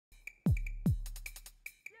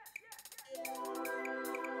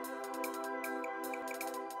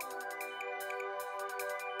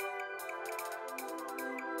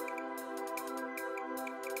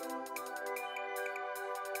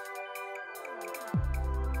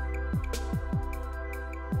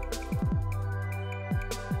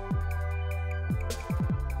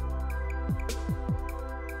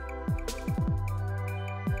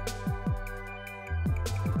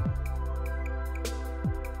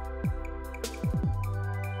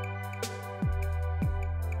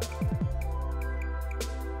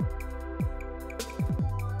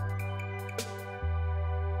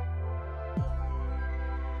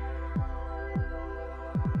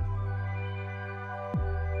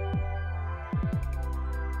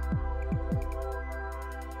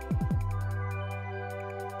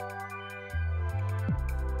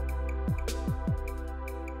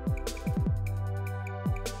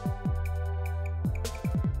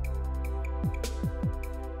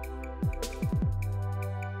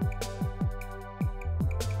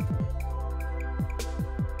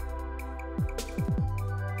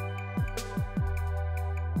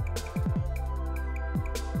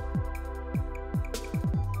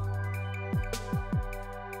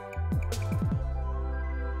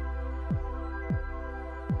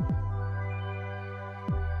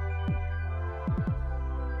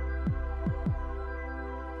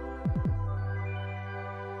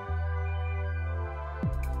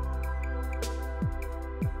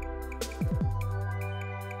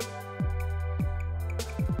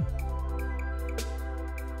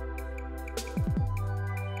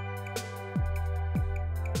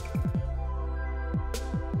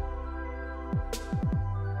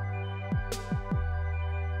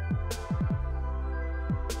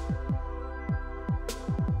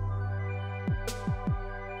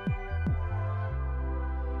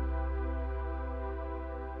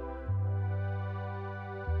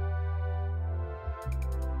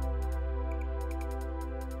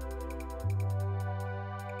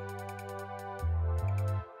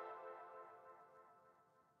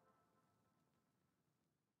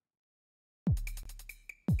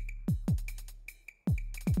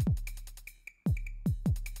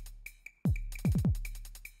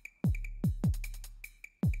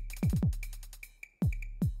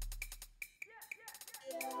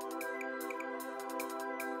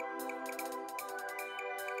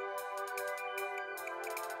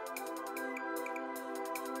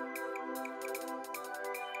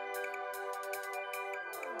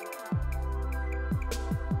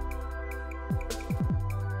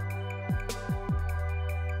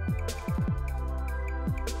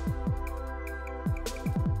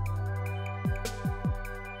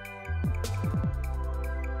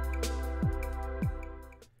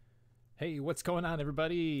Hey, what's going on,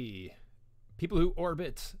 everybody? People who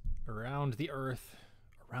orbit around the Earth,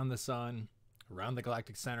 around the Sun, around the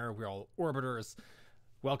galactic center. We're all orbiters.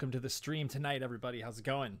 Welcome to the stream tonight, everybody. How's it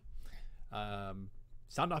going?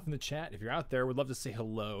 Sound off in the chat if you're out there. Would love to say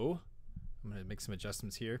hello. I'm going to make some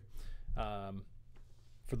adjustments here.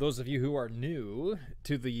 For those of you who are new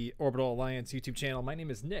to the Orbital Alliance YouTube channel, my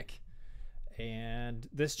name is Nick. And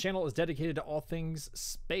this channel is dedicated to all things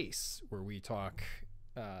space, where we talk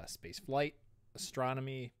space flight,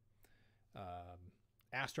 astronomy,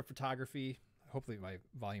 astrophotography. Hopefully my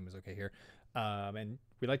volume is okay here. And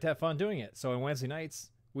we like to have fun doing it. So on Wednesday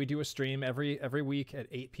nights, we do a stream every week at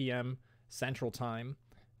 8 p.m. Central Time.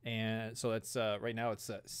 And so that's right now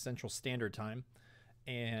it's Central Standard Time.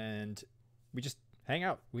 And we just hang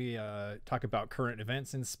out. We talk about current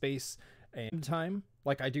events in space and time.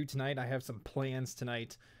 Like I do tonight, I have some plans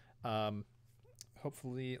tonight.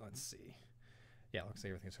 Hopefully, let's see. Yeah, looks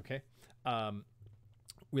like everything's okay.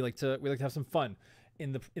 We like to have some fun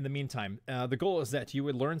in the meantime. The goal is that you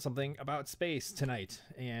would learn something about space tonight,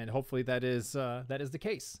 and hopefully that is the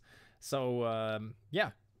case. So yeah,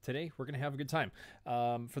 today we're gonna have a good time.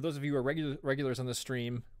 For those of you who are regulars on the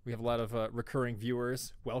stream, we have a lot of recurring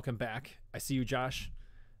viewers. Welcome back. I see you, Josh.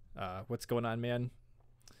 What's going on, man?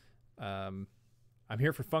 I'm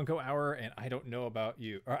here for Funko Hour, and I don't know about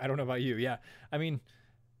you. Or I don't know about you. Yeah, I mean,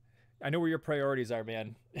 I know where your priorities are,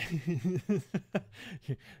 man.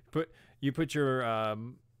 you put your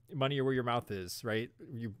money where your mouth is, right?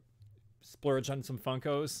 You splurge on some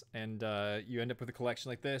Funkos, and you end up with a collection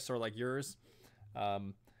like this or like yours.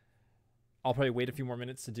 I'll probably wait a few more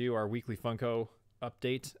minutes to do our weekly Funko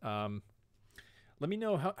update. Let me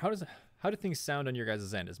know how do things sound on your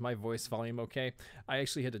guys' end? Is my voice volume okay? I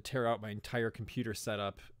actually had to tear out my entire computer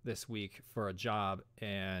setup this week for a job,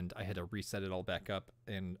 and I had to reset it all back up,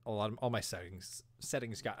 and all my settings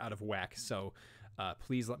got out of whack. So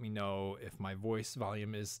please let me know if my voice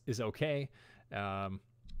volume is okay,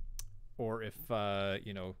 or if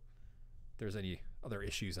you know, there's any other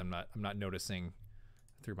issues I'm not noticing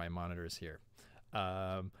through my monitors here.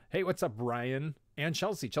 Hey, what's up, Brian and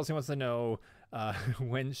Chelsea? Chelsea wants to know,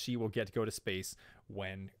 when she will get to go to space.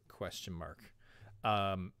 When question mark.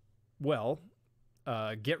 Well,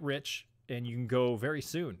 get rich and you can go very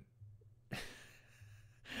soon.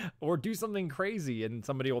 Or do something crazy and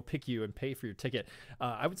somebody will pick you and pay for your ticket.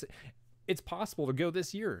 I would say it's possible to go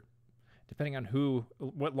this year, depending on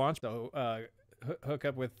what launch. Though, hook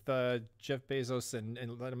up with Jeff Bezos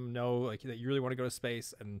and let him know like that you really want to go to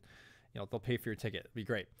space, and they'll pay for your ticket. It'd be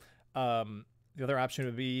great. The other option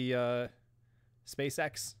would be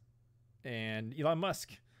SpaceX and Elon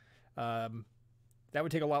Musk. That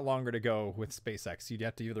would take a lot longer to go with SpaceX. You'd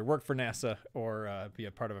have to either work for NASA or be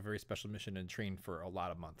a part of a very special mission and train for a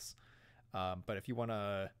lot of months. But if you want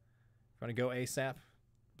to go ASAP,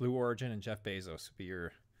 Blue Origin and Jeff Bezos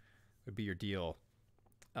would be your deal.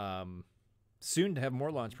 Soon to have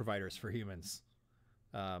more launch providers for humans,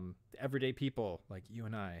 everyday people like you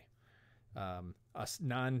and I, us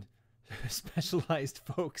non-specialized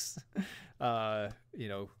folks,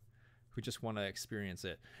 who just want to experience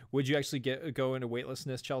it. Would you actually go into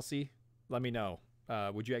weightlessness, Chelsea? Let me know.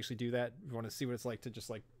 Would you actually do that? You want to see what it's like to just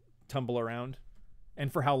like tumble around?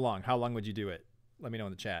 And for how long? How long would you do it? Let me know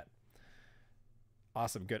in the chat.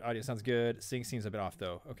 Awesome. Good. Audio sounds good. Sync seems a bit off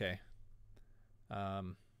though. Okay.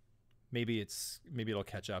 Maybe it'll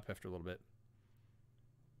catch up after a little bit.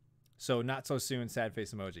 So not so soon, sad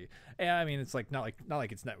face emoji. Yeah, I mean, it's like not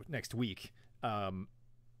like it's next week. You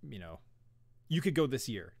could go this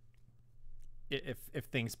year if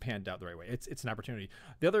things panned out the right way. It's an opportunity.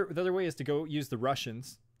 The other way is to go use the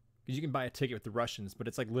Russians, because you can buy a ticket with the Russians, but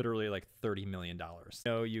it's like literally like $30 million.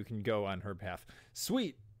 So you can go on her behalf.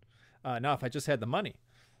 Sweet. Now if I just had the money.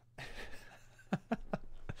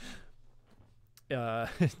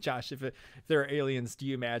 Josh, if there are aliens, do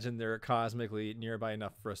you imagine they're cosmically nearby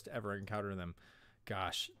enough for us to ever encounter them?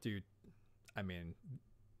 Gosh, dude. I mean,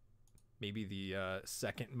 maybe the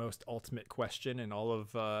second most ultimate question in all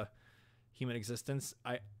of human existence.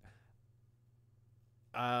 I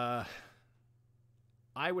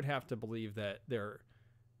would have to believe that they're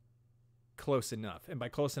close enough, and by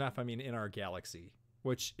close enough I mean in our galaxy,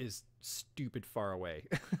 which is stupid far away,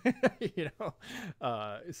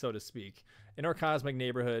 so to speak. In our cosmic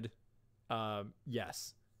neighborhood,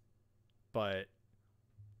 yes, but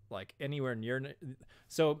like anywhere near.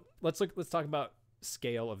 So let's talk about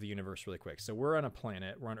scale of the universe really quick. So we're on a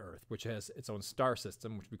planet, we're on Earth, which has its own star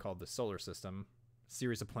system, which we call the solar system,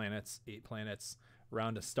 series of planets, 8 planets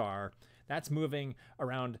around a star that's moving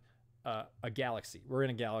around a galaxy. We're in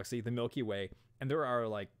a galaxy, the Milky Way, and there are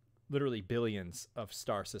like literally billions of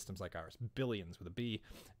star systems like ours, billions with a B,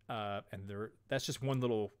 and that's just one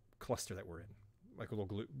little cluster that we're in, like a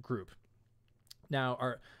little group. Now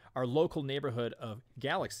our local neighborhood of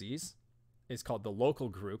galaxies is called the local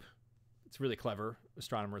group. It's really clever.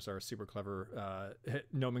 Astronomers are super clever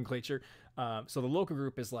nomenclature. So the local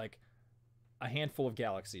group is like a handful of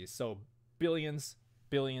galaxies. So billions,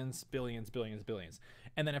 billions, billions, billions, billions.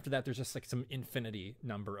 And then after that, there's just like some infinity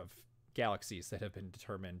number of galaxies that have been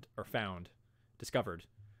determined or discovered.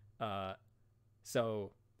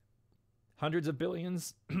 So hundreds of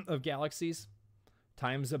billions of galaxies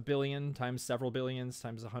times a billion, times several billions,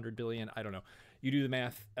 times 100 billion. I don't know. You do the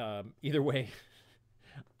math. Either way,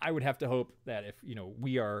 I would have to hope that if,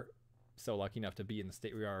 we are so lucky enough to be in the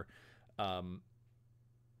state we are,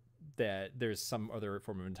 that there's some other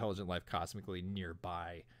form of intelligent life cosmically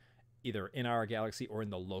nearby, either in our galaxy or in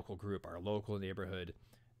the local group, our local neighborhood,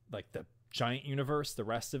 like the giant universe, the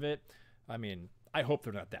rest of it. I mean, I hope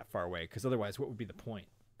they're not that far away, because otherwise what would be the point?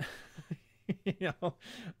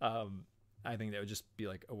 I think that would just be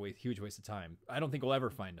like a huge waste of time. I don't think we'll ever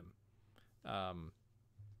find them.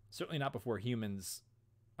 Certainly not before humans,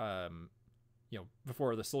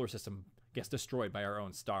 before the solar system gets destroyed by our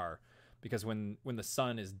own star, because when the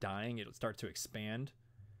sun is dying, it'll start to expand,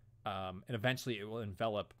 and eventually it will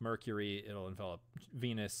envelop Mercury, it'll envelop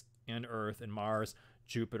Venus and Earth and Mars,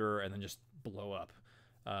 Jupiter, and then just blow up,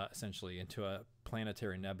 essentially into a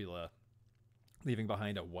planetary nebula, leaving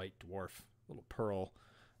behind a white dwarf, little pearl,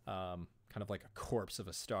 kind of like a corpse of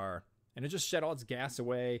a star, and it just shed all its gas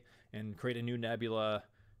away and create a new nebula.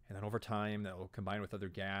 And then over time, that will combine with other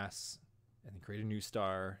gas and then create a new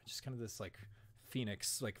star. Just kind of this like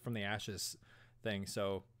phoenix, like from the ashes thing.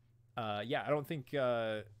 So, I don't think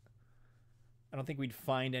we'd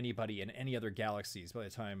find anybody in any other galaxies by the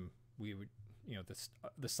time we would,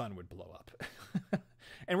 the sun would blow up.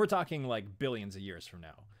 And we're talking like billions of years from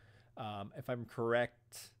now. If I'm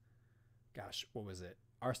correct, gosh, what was it?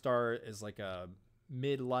 Our star is like a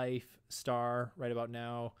midlife star right about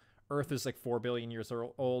now. Earth is like 4 billion years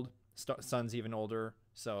old. Sun's even older.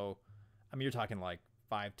 So, I mean, you're talking like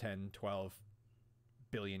 5, 10, 12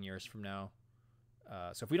 billion years from now.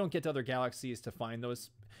 So if we don't get to other galaxies to find those,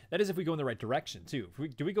 that is if we go in the right direction too.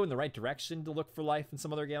 Do we go in the right direction to look for life in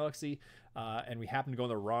some other galaxy, and we happen to go in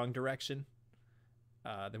the wrong direction,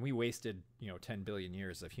 then we wasted 10 billion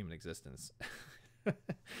years of human existence.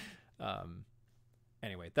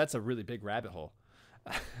 Anyway, that's a really big rabbit hole.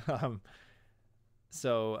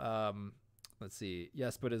 Let's see.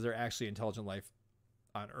 Yes, but is there actually intelligent life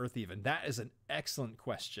on Earth even? That is an excellent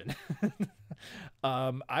question.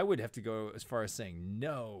 I would have to go as far as saying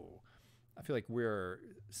no. I feel like we're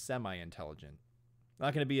semi-intelligent. I'm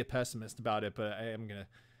not going to be a pessimist about it, but I'm gonna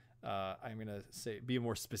say, be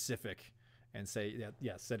more specific and say that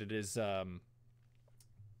yes, that it is.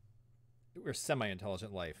 We're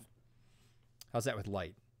semi-intelligent life. How's that with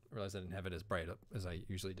light? I realize I didn't have it as bright as I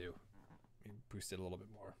usually do. Let me boost it a little bit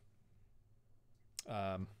more.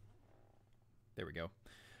 There we go.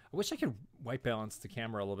 I wish I could white balance the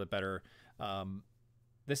camera a little bit better.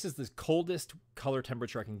 This is the coldest color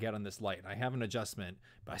temperature I can get on this light. I have an adjustment,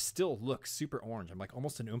 but I still look super orange. I'm like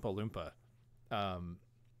almost an Oompa Loompa.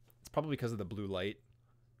 It's probably because of the blue light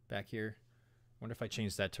back here. I wonder if I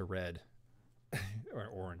change that to red or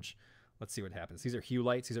orange. Let's see what happens. These are hue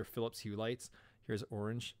lights. These are Philips hue lights. Here's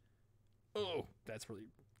orange. Oh, that's really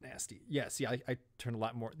nasty. Yeah, see, I turn a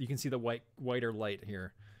lot more. You can see the whiter light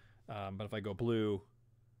here. But if I go blue,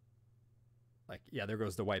 like, yeah, there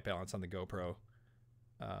goes the white balance on the GoPro.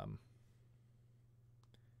 I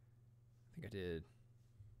think I did.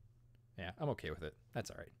 Yeah, I'm okay with it.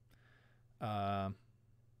 That's all right.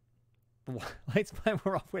 The lights fine.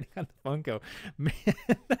 We're all waiting on the Funko. Man.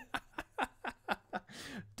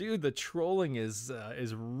 Dude, the trolling is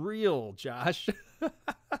real, Josh.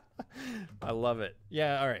 I love it.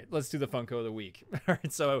 Yeah, all right. Let's do the Funko of the week. All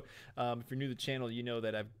right, so if you're new to the channel, you know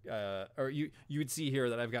that you would see here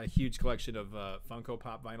that I've got a huge collection of Funko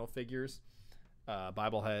Pop vinyl figures,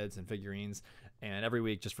 bobbleheads, and figurines. And every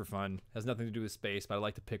week, just for fun, has nothing to do with space, but I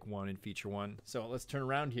like to pick one and feature one. So let's turn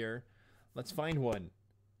around here. Let's find one.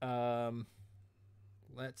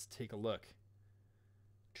 Let's take a look.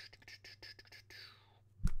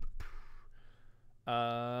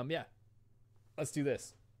 Yeah, let's do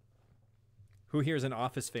this. Who here is an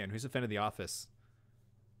Office fan? Who's a fan of The Office?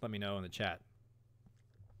 Let me know in the chat.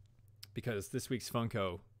 Because this week's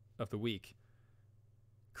Funko of the week,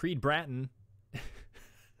 Creed Bratton.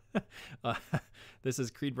 This is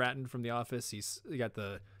Creed Bratton from The Office. He got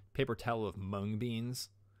the paper towel of mung beans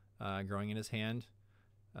growing in his hand.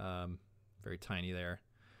 Very tiny there.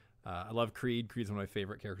 I love Creed. Creed's one of my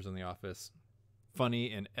favorite characters in The Office.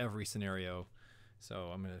 Funny in every scenario.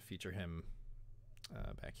 So I'm going to feature him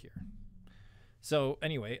back here. So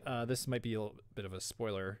anyway, this might be a little bit of a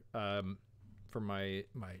spoiler for my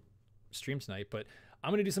stream tonight, but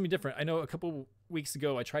I'm going to do something different. I know a couple weeks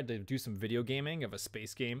ago I tried to do some video gaming of a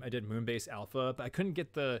space game. I did Moonbase Alpha, but I couldn't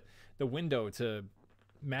get the window to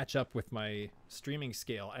match up with my streaming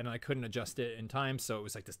scale, and I couldn't adjust it in time, so it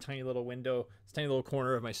was like this tiny little window, this tiny little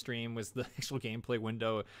corner of my stream was the actual gameplay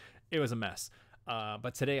window. It was a mess.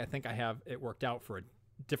 But today I think I have it worked out for a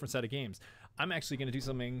different set of games. I'm actually going to do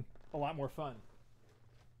something a lot more fun.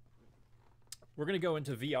 We're going to go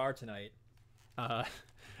into VR tonight. I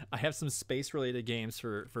have some space-related games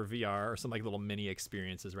for VR, or some like little mini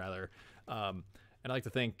experiences rather. And I'd like to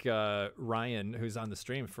thank Ryan, who's on the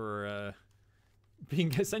stream, for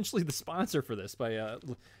being essentially the sponsor for this by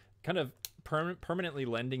kind of permanently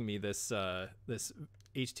lending me this this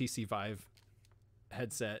HTC Vive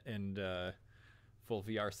headset and full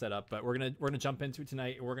VR setup. But we're gonna jump into it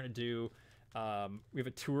tonight, and we're gonna do. We have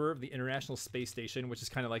a tour of the International Space Station, which is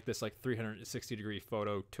kind of like this 360-degree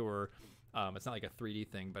photo tour. It's not like a 3D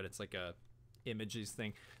thing, but it's like a images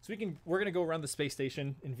thing. So we're gonna go around the space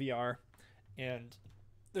station in VR, and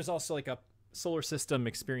there's also like a solar system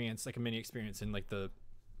experience, like a mini experience in like the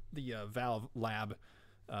Valve Lab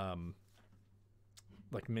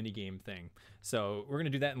like mini game thing. So we're gonna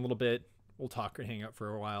do that in a little bit. We'll talk and hang out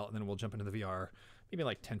for a while, and then we'll jump into the VR. Maybe in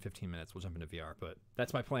like 10-15 minutes we'll jump into VR, but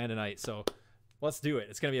that's my plan tonight. So let's do it.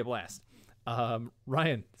 It's gonna be a blast.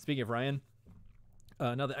 Ryan, speaking of Ryan,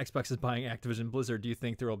 now that Xbox is buying Activision Blizzard, do you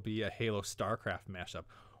think there will be a Halo StarCraft mashup?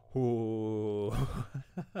 Ooh.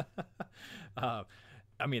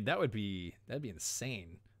 I mean, that'd be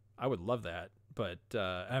insane. I would love that, but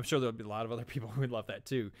I'm sure there'll be a lot of other people who would love that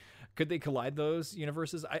too. Could they collide those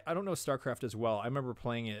universes? I don't know StarCraft as well. I remember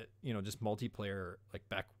playing it, just multiplayer, like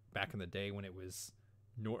back in the day when it was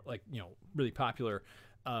really popular.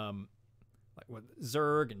 Like what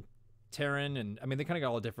Zerg and Terran, and I mean they kind of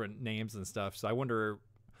got all different names and stuff. So I wonder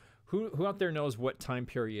who out there knows what time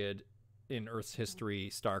period in Earth's history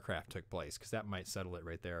StarCraft took place, because that might settle it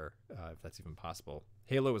right there, if that's even possible.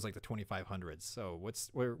 Halo was like the 2500s. So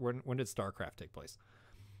when did StarCraft take place?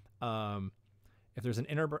 If there's an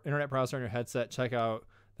internet browser on your headset, check out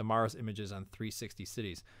the Mars images on 360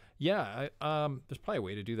 cities. Yeah, there's probably a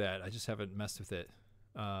way to do that. I just haven't messed with it.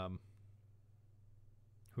 Who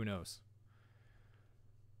knows?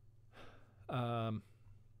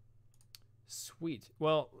 Sweet.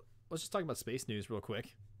 Well, let's just talk about space news real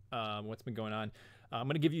quick. What's been going on? I'm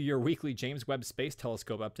going to give you your weekly James Webb Space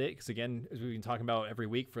Telescope update because, again, as we've been talking about every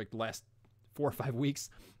week for like the last 4 or 5 weeks,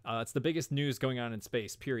 it's the biggest news going on in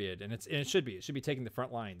space, period. And it should be. It should be taking the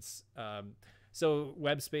front lines. So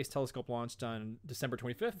Webb Space Telescope launched on December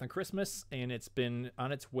 25th on Christmas, and it's been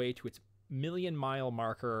on its way to its million-mile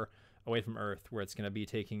marker away from Earth, where it's going to be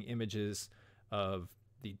taking images of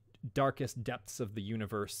the darkest depths of the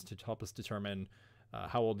universe to help us determine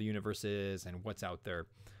how old the universe is and what's out there.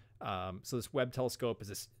 So this Webb telescope is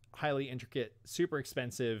this highly intricate, super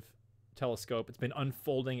expensive telescope. It's been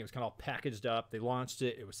unfolding. It was kind of all packaged up. They launched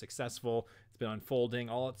it. It was successful. It's been unfolding.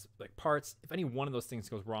 All its like parts. If any one of those things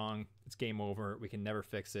goes wrong, it's game over. We can never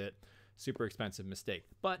fix it. Super expensive mistake.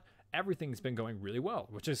 But everything's been going really well,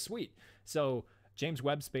 which is sweet. So James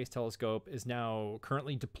Webb Space Telescope is now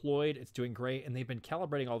currently deployed. It's doing great. And they've been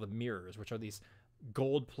calibrating all the mirrors, which are these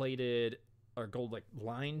gold-plated or gold like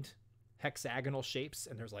lined hexagonal shapes.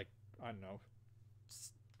 And there's like, I don't know,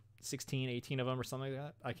 16, 18 of them or something like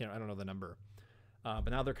that. I don't know the number. But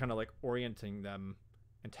now they're kind of like orienting them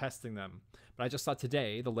and testing them. But I just saw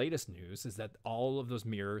today, the latest news is that all of those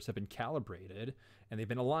mirrors have been calibrated and they've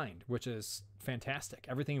been aligned, which is fantastic.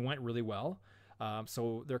 Everything went really well.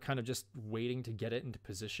 So they're kind of just waiting to get it into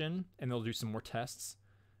position, and they'll do some more tests.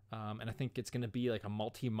 And I think it's going to be like a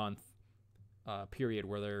multi-month period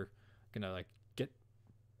where they're going to like get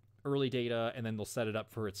early data, and then they'll set it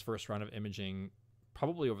up for its first round of imaging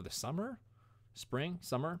probably over the summer,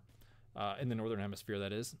 in the northern hemisphere,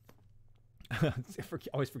 that is. I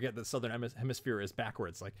always forget that the southern hemisphere is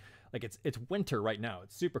backwards. Like it's winter right now.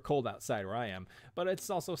 It's super cold outside where I am, but it's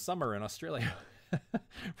also summer in Australia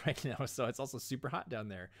right now. So it's also super hot down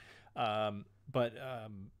there. So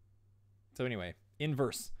anyway,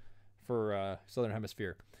 inverse for southern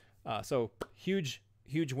hemisphere. So huge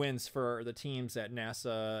wins for the teams at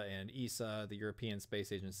NASA and ESA, the European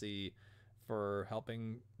Space Agency, for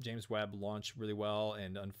helping James Webb launch really well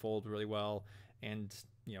and unfold really well, and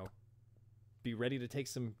be ready to take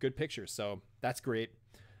some good pictures. So that's great.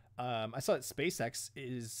 I saw that SpaceX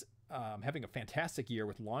is having a fantastic year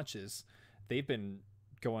with launches. They've been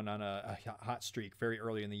going on a hot streak very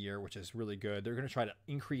early in the year, which is really good. They're going to try to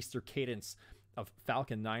increase their cadence of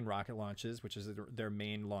Falcon 9 rocket launches, which is their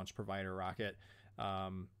main launch provider rocket.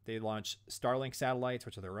 They launch Starlink satellites,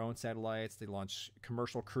 which are their own satellites. They launch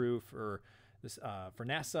commercial crew for this for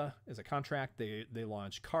NASA as a contract. They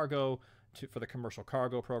launch cargo for the commercial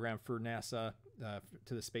cargo program for NASA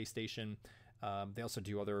to the space station. They also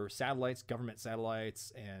do other satellites, government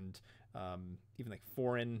satellites, and even like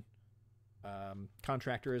foreign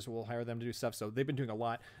contractors will hire them to do stuff. So they've been doing a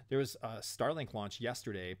lot. There was a Starlink launch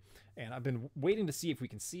yesterday, and I've been waiting to see if we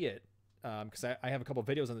can see it, because I have a couple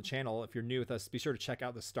videos on the channel. If you're new with us, be sure to check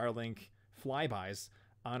out the Starlink flybys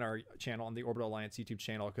on our channel, on the Orbital Alliance YouTube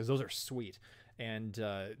channel, because those are sweet. And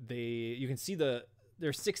you can see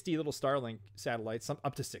there's 60 little Starlink satellites, some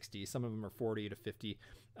up to 60, some of them are 40 to 50.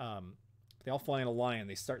 They all fly in a line.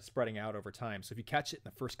 They start spreading out over time. So if you catch it in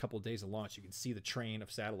the first couple of days of launch, you can see the train of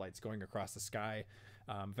satellites going across the sky.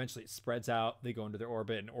 Eventually it spreads out. They go into their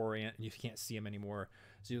orbit and orient, and you can't see them anymore.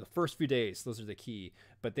 So the first few days, those are the key.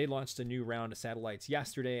 But they launched a new round of satellites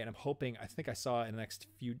yesterday, and I'm hoping, I think I saw in the next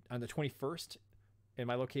few, on the 21st in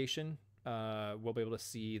my location, we'll be able to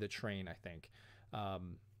see the train, I think.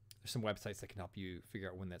 There's some websites that can help you figure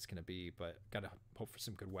out when that's going to be, but got to hope for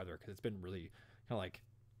some good weather, because it's been really kind of like,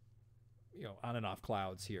 on and off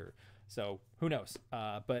clouds here. So who knows?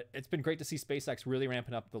 But it's been great to see SpaceX really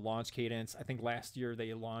ramping up the launch cadence. I think last year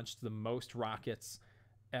they launched the most rockets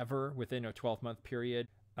ever within a 12-month period.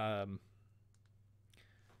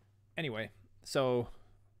 Anyway, so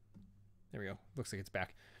there we go. Looks like it's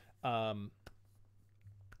back.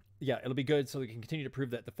 Yeah, it'll be good, so we can continue to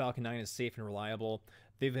prove that the Falcon 9 is safe and reliable.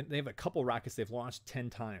 They have a couple rockets they've launched 10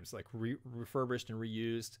 times, like refurbished and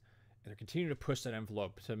reused. And they're continuing to push that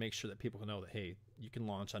envelope to make sure that people know that, hey, you can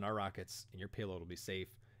launch on our rockets and your payload will be safe.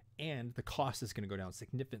 And the cost is going to go down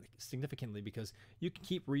significantly because you can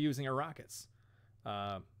keep reusing our rockets.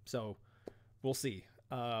 So we'll see.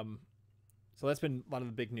 So that's been a lot of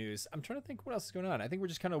the big news. I'm trying to think what else is going on. I think we're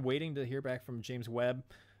just kind of waiting to hear back from James Webb.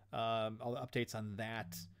 All the updates on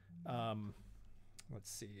that. Let's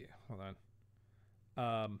see. Hold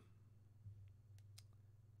on.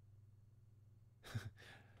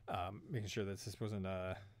 Making sure that this wasn't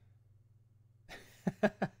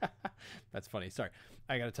that's funny. Sorry,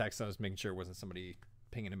 I got a text. I was making sure it wasn't somebody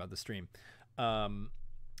pinging about the stream.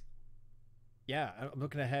 Yeah, I'm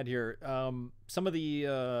looking ahead here. Some of the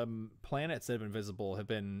planets that have been visible have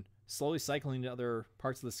been slowly cycling to other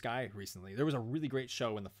parts of the sky recently. There was a really great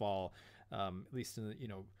show in the fall, at least in the,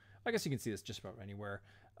 I guess you can see this just about anywhere.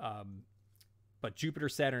 But Jupiter,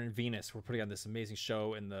 Saturn, and Venus were putting on this amazing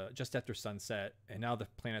show in the just after sunset, and now the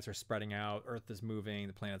planets are spreading out. Earth is moving.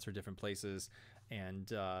 The planets are different places,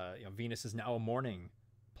 and Venus is now a morning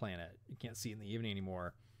planet. You can't see it in the evening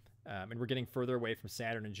anymore. And we're getting further away from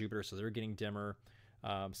Saturn and Jupiter, so they're getting dimmer.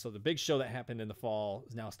 So the big show that happened in the fall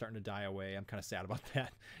is now starting to die away. I'm kind of sad about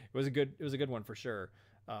that. It was a good one for sure.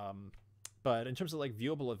 But in terms of like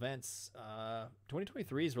viewable events,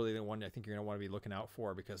 2023 is really the one I think you're going to want to be looking out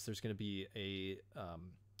for, because there's going to be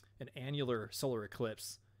an annular solar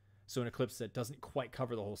eclipse. So an eclipse that doesn't quite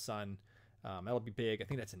cover the whole sun. That'll be big. I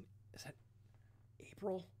think is that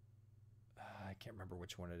April? I can't remember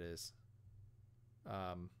which one it is.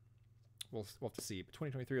 We'll have to see, but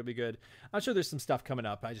 2023 will be good. I'm sure there's some stuff coming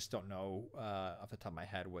up. I just don't know off the top of my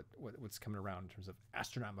head what's coming around in terms of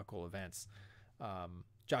astronomical events.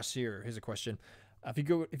 Josh here, here's a question. If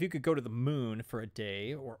you could go to the moon for a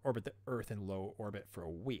day or orbit the Earth in low orbit for a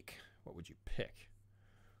week, what would you pick?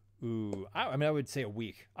 Ooh, I would say a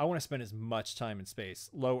week. I want to spend as much time in space,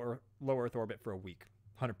 low Earth orbit for a week,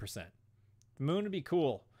 100%. The moon would be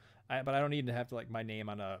cool, but I don't need to have to like my name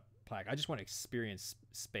on a plaque. I just want to experience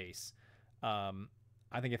space.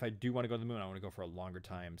 I think if I do want to go to the moon, I want to go for a longer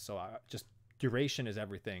time. So just duration is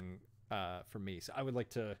everything for me. So I would like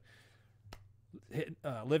to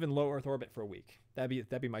live in low Earth orbit for a week.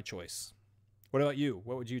 That'd be my choice. What about you?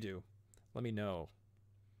 What would you do? Let me know.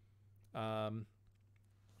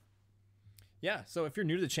 Yeah. So if you're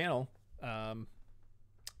new to the channel, I'm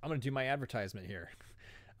gonna do my advertisement here.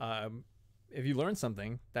 If you learned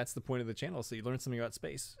something, that's the point of the channel. So you learned something about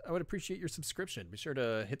space, I would appreciate your subscription. Be sure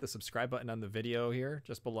to hit the subscribe button on the video here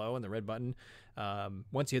just below, and the red button.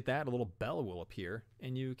 Once you hit that, a little bell will appear,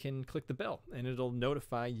 and you can click the bell, and it'll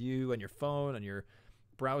notify you on your phone, on your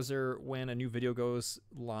browser, when a new video goes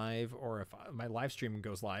live, or if my live stream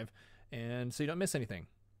goes live, and so you don't miss anything.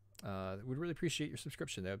 We'd really appreciate your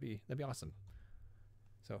subscription. That'd be awesome.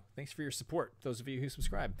 So thanks for your support, those of you who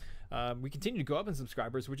subscribe. We continue to go up in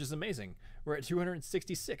subscribers, which is amazing. We're at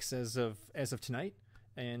 266 as of tonight,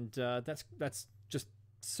 and that's just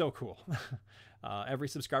so cool. Every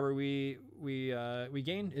subscriber we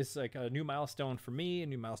gain is like a new milestone for me, a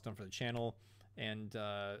new milestone for the channel, and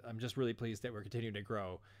I'm just really pleased that we're continuing to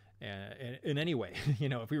grow. In any way,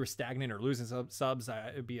 if we were stagnant or losing subs,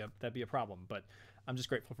 that'd be a problem. But I'm just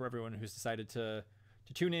grateful for everyone who's decided to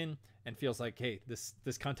tune in and feels like, hey, this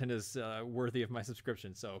content is worthy of my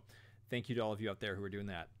subscription. So thank you to all of you out there who are doing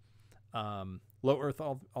that. Low Earth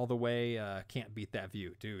all the way, can't beat that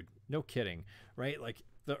view, dude. No kidding, right? Like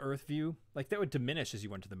the Earth view, like that would diminish as you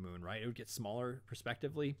went to the moon, right? It would get smaller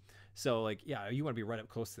prospectively. So like, yeah, you want to be right up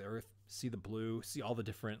close to the Earth, see the blue, see all the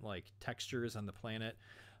different like textures on the planet.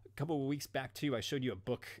 A couple of weeks back too, I showed you a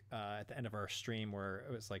book at the end of our stream where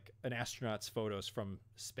it was like an astronaut's photos from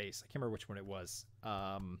space. I can't remember which one it was.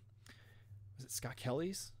 Was it Scott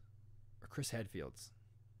Kelly's or Chris Hadfield's?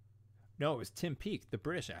 No, it was Tim Peake, the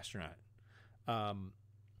British astronaut. A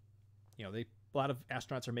lot of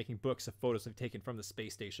astronauts are making books of photos they've taken from the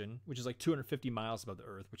space station, which is like 250 miles above the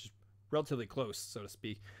Earth, which is relatively close, so to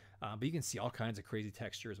speak. But you can see all kinds of crazy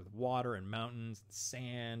textures with water and mountains and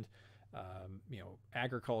sand.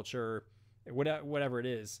 Agriculture, whatever it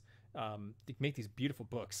is. They make these beautiful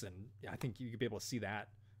books, and I think you could be able to see that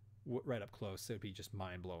right up close. It would be just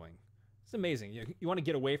mind-blowing. It's amazing. You want to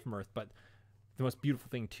get away from Earth, but the most beautiful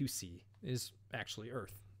thing to see is actually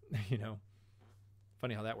Earth.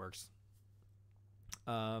 Funny how that works.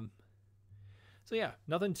 So yeah,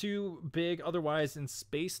 nothing too big otherwise in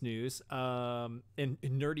space news. In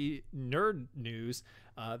nerd news,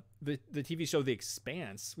 the TV show The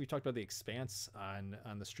Expanse. We talked about The Expanse on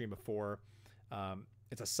the stream before.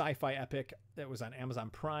 It's a sci-fi epic that was on Amazon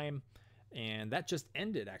Prime, and that just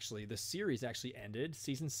ended. Actually, the series actually ended.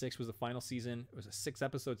 Season 6 was the final season. It was a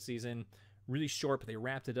 6-episode season, really short, but they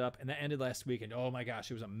wrapped it up, and that ended last week. And oh my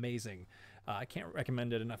gosh, it was amazing. I can't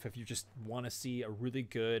recommend it enough if you just want to see a really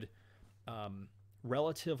good,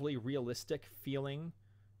 relatively realistic feeling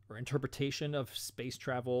or interpretation of space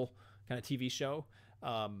travel kind of TV show.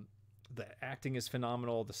 The acting is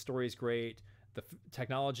phenomenal. The story is great. The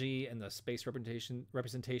technology and the space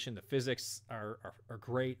representation, the physics are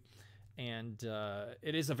great. And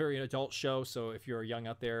it is a very adult show. So if you're young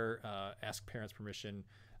out there, ask parents' permission.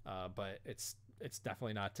 But it's it's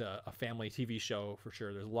definitely not a family TV show for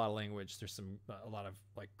sure. There's a lot of language. There's a lot of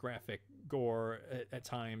like graphic gore at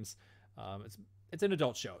times. It's an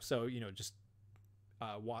adult show, so just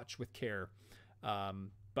watch with care.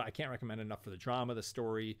 But I can't recommend enough for the drama, the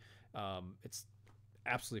story. It's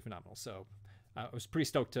absolutely phenomenal. So I was pretty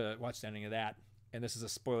stoked to watch the ending of that. And this is a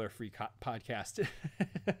spoiler-free podcast,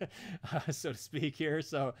 so to speak here.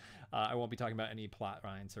 So I won't be talking about any plot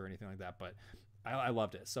lines or anything like that, but I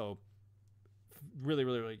loved it. So really,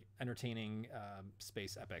 really, really entertaining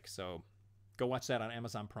space epic. So go watch that on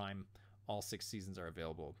Amazon Prime. All 6 seasons are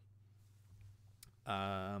available.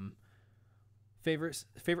 Favorite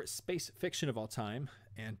space fiction of all time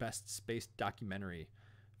and best space documentary.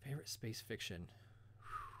 Favorite space fiction.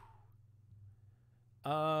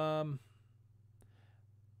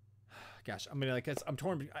 Gosh, I mean, like I'm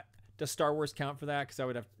torn. Does Star Wars count for that? Because I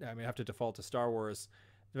would have to default to Star Wars,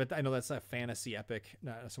 but I know that's a fantasy epic,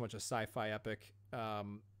 not so much a sci-fi epic.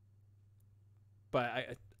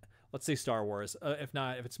 But let's say Star Wars. If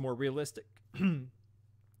not, if it's more realistic,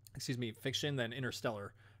 excuse me, fiction, then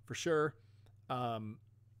Interstellar for sure.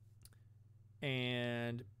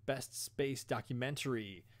 And best space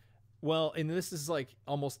documentary. Well, and this is like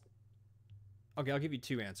almost. Okay, I'll give you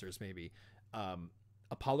 2 answers maybe.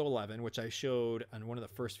 Apollo 11, which I showed on one of the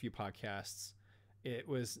first few podcasts. It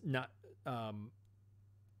was not.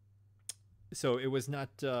 So it was not.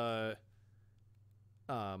 Okay,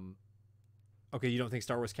 you don't think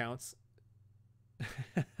Star Wars counts?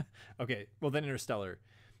 Okay, well then Interstellar.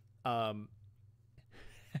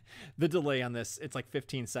 The delay on this, it's like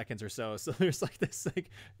 15 seconds or so. So there's like this, like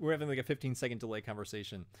we're having like a 15-second delay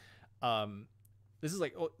conversation. This is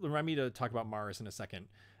like, remind me to talk about Mars in a second.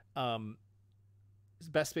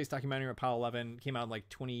 Best space documentary, Apollo 11, came out in like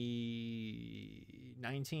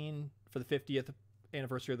 2019 for the 50th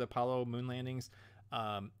anniversary of the Apollo moon landings.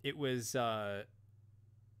 It was,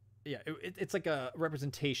 it's like a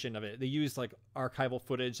representation of it. They used like archival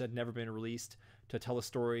footage that had never been released to tell a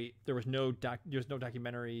story. There was no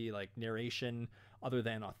documentary like narration other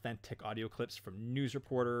than authentic audio clips from news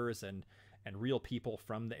reporters and real people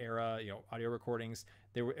from the era, audio recordings.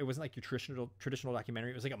 It wasn't like your traditional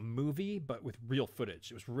documentary. It was like a movie, but with real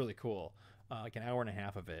footage. It was really cool. Like an hour and a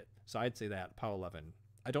half of it. So I'd say that, Apollo 11.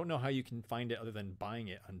 I don't know how you can find it other than buying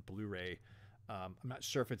it on Blu-ray. I'm not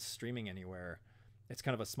sure if it's streaming anywhere. It's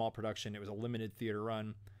kind of a small production. It was a limited theater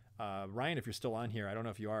run. Ryan, if you're still on here, I don't know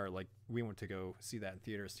if you are, like we went to go see that in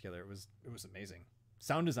theaters together. It was amazing.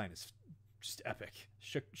 Sound design is just epic.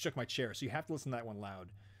 Shook my chair. So you have to listen to that one loud.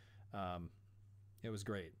 It was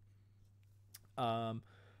great.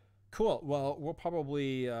 Cool. Well, we'll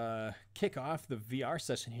probably kick off the VR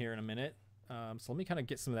session here in a minute. So let me kind of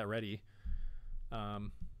get some of that ready.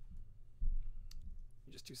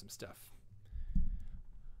 Just do some stuff.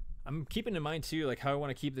 I'm keeping in mind too, like how I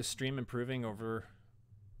want to keep this stream improving over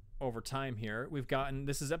time here.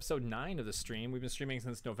 This is episode 9 of the stream. We've been streaming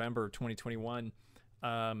since November of 2021.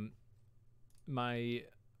 My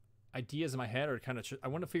ideas in my head are kind of, I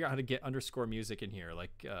want to figure out how to get underscore music in here,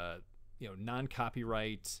 like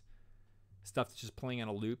non-copyright stuff that's just playing on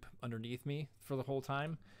a loop underneath me for the whole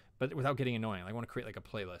time, but without getting annoying. I want to create like a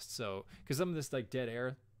playlist. So because some of this like dead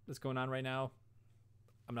air that's going on right now,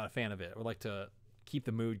 I'm not a fan of it. I would like to keep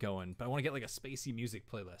the mood going, but I want to get like a spacey music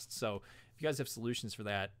playlist. So if you guys have solutions for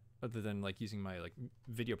that, other than like using my like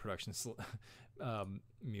video production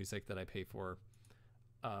music that I pay for,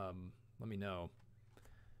 let me know.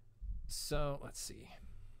 So let's see.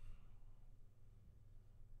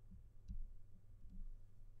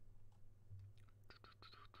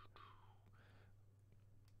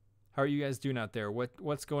 How are you guys doing out there?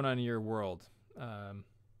 What's going on in your world?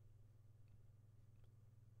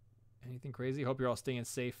 Anything crazy? Hope you're all staying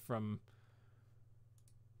safe from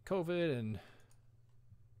COVID and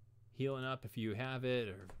healing up if you have it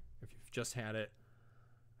or if you've just had it.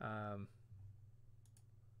 All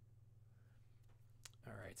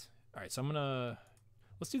right. So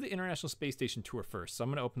let's do the International Space Station tour first. So I'm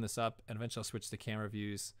gonna open this up and eventually I'll switch to camera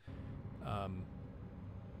views.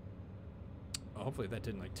 Hopefully that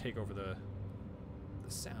didn't like take over the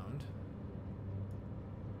sound.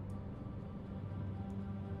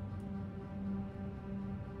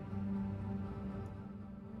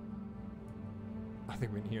 I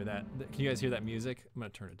think we can hear that. Can you guys hear that music? I'm gonna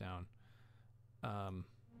turn it down.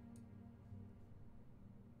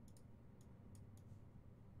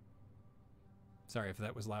 Sorry if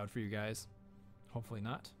that was loud for you guys. Hopefully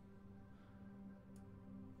not.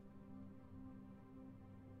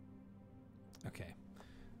 Okay.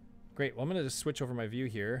 Great. Well, I'm gonna just switch over my view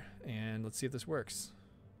here and let's see if this works.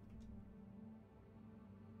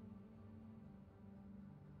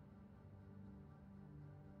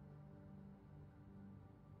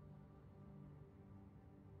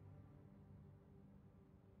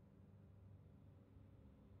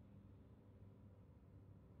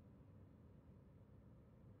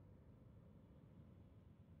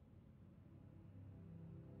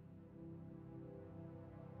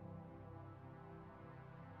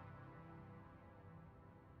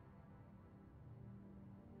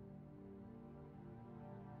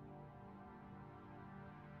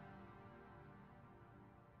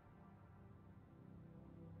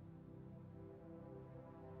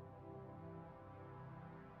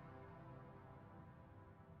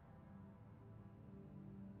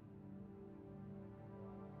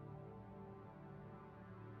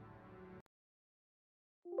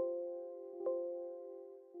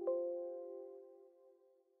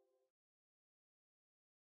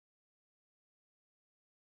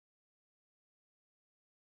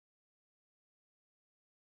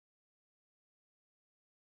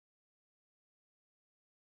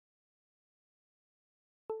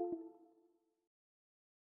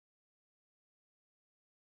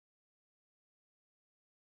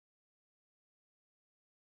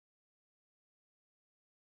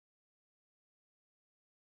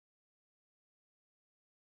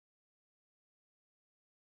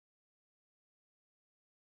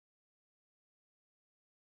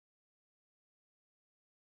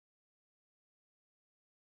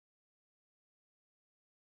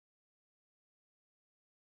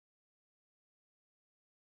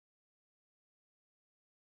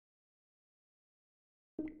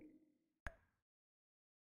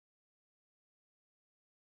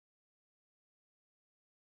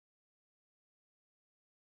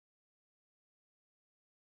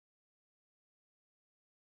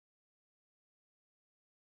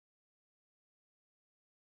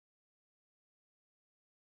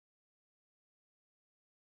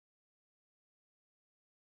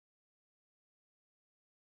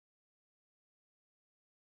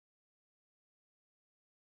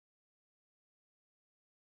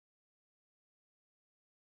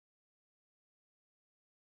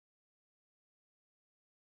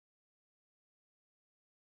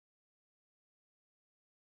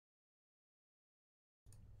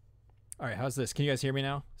 All right, how's this? Can you guys hear me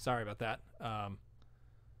now? Sorry about that.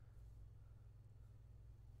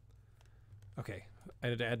 Okay, I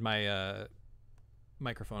had to add my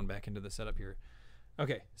microphone back into the setup here.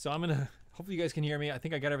 Okay, so I'm gonna, hopefully you guys can hear me. I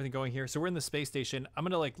think I got everything going here. So we're in the space station. I'm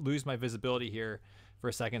gonna like lose my visibility here for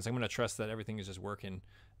a second. So I'm gonna trust that everything is just working.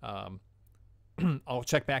 I'll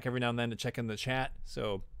check back every now and then to check in the chat.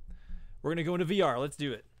 So we're gonna go into VR. Let's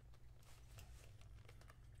do it.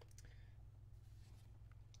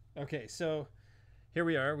 Okay, so here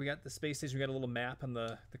we are. We got the space station. We got a little map on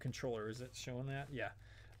the controller. Is it showing that? Yeah.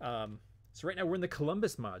 So right now we're in the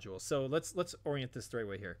Columbus module. So let's orient this the right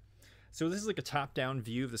way here. So this is like a top-down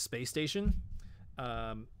view of the space station.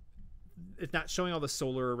 It's not showing all the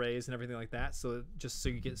solar arrays and everything like that. So just so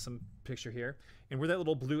you get some picture here. And we're that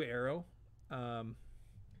little blue arrow. You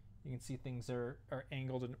can see things are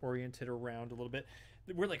angled and oriented around a little bit.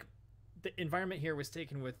 We're like, the environment here was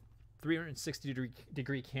taken with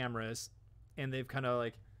 360-degree cameras, and they've kind of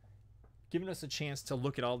like given us a chance to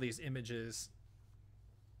look at all these images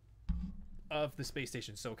of the space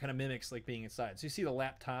station. So it kind of mimics like being inside. So you see the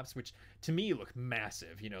laptops, which to me look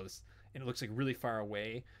massive, you know, this, and it looks like really far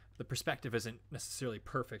away. The perspective isn't necessarily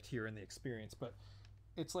perfect here in the experience, but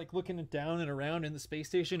it's like looking down and around in the space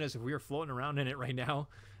station as if we were floating around in it right now.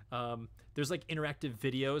 There's like interactive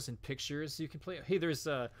videos and pictures you can play. Hey, there's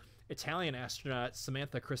Italian astronaut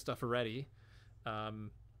Samantha Cristoforetti.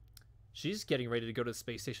 She's getting ready to go to the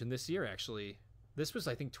space station this year, actually. This was,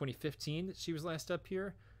 I think, 2015 that she was last up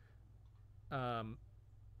here. I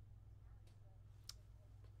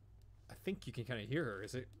think you can kind of hear her.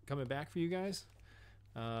 Is it coming back for you guys?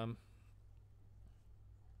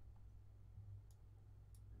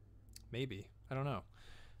 Maybe. I don't know.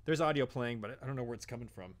 There's audio playing, but I don't know where it's coming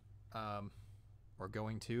from. Or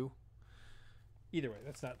going to. Either way,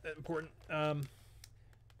 that's not that important.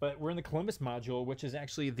 But we're in the Columbus module, which is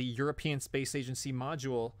actually the European Space Agency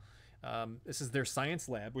module. This is their science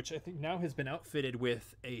lab, which I think now has been outfitted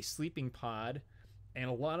with a sleeping pod and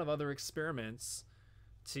a lot of other experiments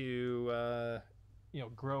to, you know,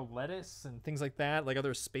 grow lettuce and things like that, like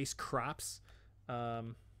other space crops.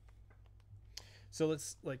 So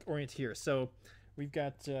let's like orient here. So we've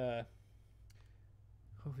got,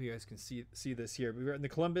 hopefully you guys can see this here. We're in the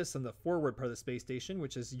Columbus on the forward part of the space station,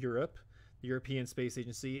 which is Europe, the European Space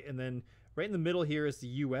Agency. And then right in the middle here is the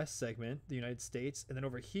US segment, the United States. And then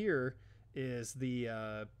over here is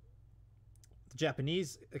the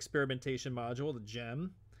Japanese experimentation module, the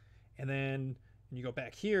GEM. And then when you go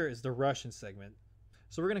back here is the Russian segment.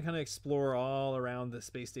 So we're going to kind of explore all around the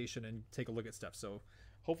space station and take a look at stuff. So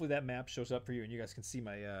hopefully that map shows up for you and you guys can see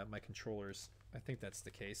my my controllers. I think that's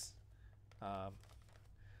the case.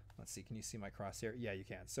 Let's see, can you see my crosshair? Yeah, you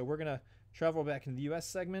can. So we're going to travel back in the US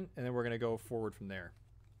segment, and then we're going to go forward from there.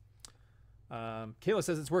 Kayla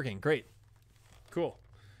says it's working. Great. Cool.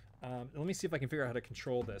 Let me see if I can figure out how to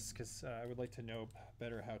control this, because I would like to know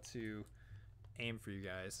better how to aim for you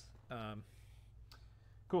guys.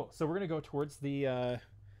 Cool. So we're going to go towards the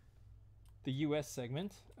US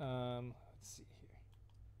segment. Let's see here.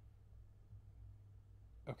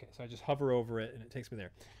 Okay, so I just hover over it, and it takes me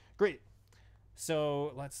there. Great.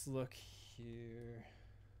 So let's look here.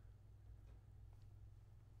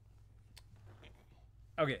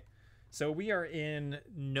 Okay, so we are in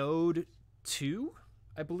node 2,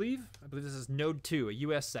 I believe. I believe this is node 2, a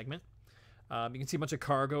US segment. You can see a bunch of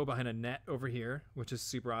cargo behind a net over here, which is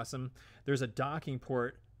super awesome. There's a docking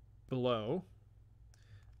port below.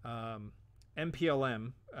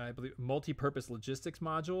 MPLM, I believe, multi-purpose logistics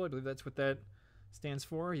module. I believe that's what that stands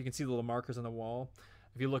for. You can see the little markers on the wall.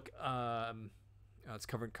 If you look, it's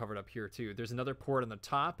covered up here too. There's another port on the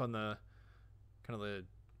top on the kind of the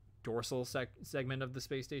dorsal segment of the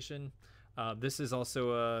space station. This is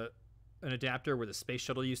also an adapter where the space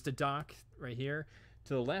shuttle used to dock right here.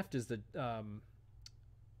 To the left is the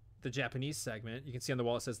Japanese segment. You can see on the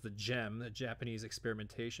wall it says the GEM, the Japanese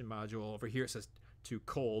experimentation module. Over here it says to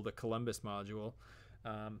Cole, the Columbus module.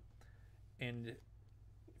 And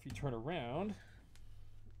if you turn around,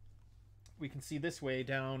 we can see this way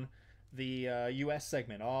down the US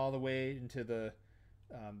segment all the way into the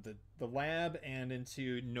lab and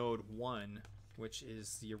into node 1, which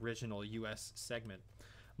is the original US segment.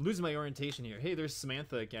 I'm losing my orientation here. Hey, there's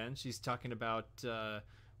Samantha again. She's talking about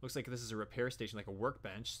looks like this is a repair station, like a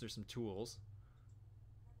workbench. There's some tools.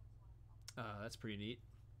 That's pretty neat.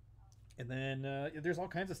 And then there's all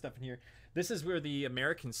kinds of stuff in here. This is where the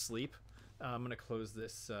Americans sleep. I'm gonna close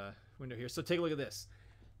this window here. So take a look at this.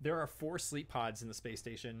 There are 4 sleep pods in the space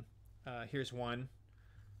station. Here's one.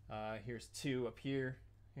 Here's 2 up here.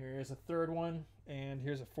 Here's a 3rd one, and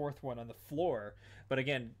here's a 4th one on the floor. But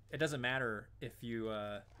again, it doesn't matter if you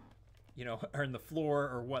you know, are in the floor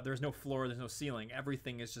or what. There's no floor, there's no ceiling.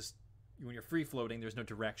 Everything is just, when you're free floating, there's no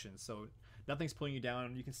direction. So nothing's pulling you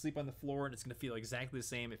down. You can sleep on the floor and it's going to feel exactly the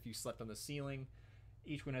same if you slept on the ceiling.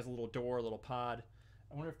 Each one has a little door, a little pod.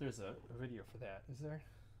 I wonder if there's a video for that. Is there?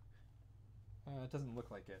 It doesn't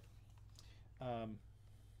look like it. How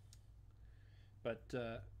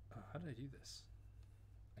did I do this?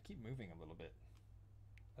 I keep moving a little bit.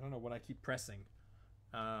 I don't know what I keep pressing.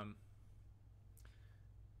 Let's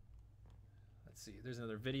see. There's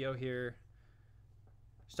another video here.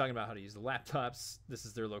 She's talking about how to use the laptops. This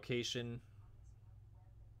is their location.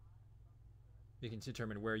 You can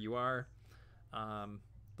determine where you are.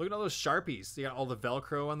 Look at all those Sharpies. You got all the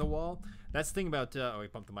Velcro on the wall. That's the thing about... oh, we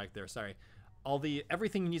bumped the mic there. Sorry.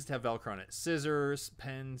 Everything needs to have Velcro on it. Scissors,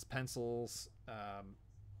 pens, pencils.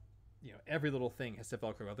 You know, every little thing has to have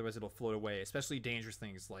Velcro. Otherwise, it'll float away. Especially dangerous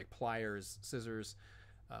things like pliers, scissors.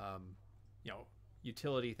 You know,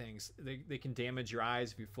 utility things. They can damage your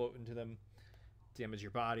eyes if you float into them. Damage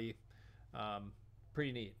your body.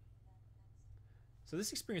 Pretty neat. So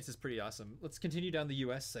this experience is pretty awesome. Let's continue down the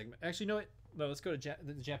US segment. Actually, you know what? No, let's go to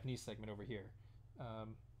the Japanese segment over here.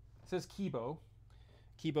 It says Kibo.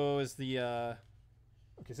 Kibo is the...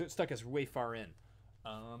 okay, so it stuck us way far in.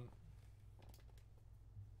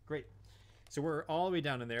 Great. So we're all the way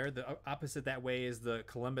down in there. The opposite that way is the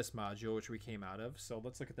Columbus module, which we came out of. So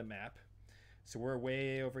let's look at the map. So we're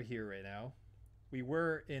way over here right now. We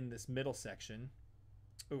were in this middle section.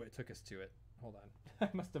 Oh, it took us to it. Hold on. I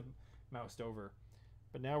must have moused over.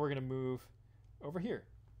 But now we're going to move over here.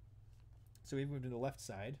 So we moved to the left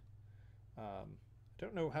side. I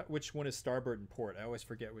don't know which one is starboard and port. I always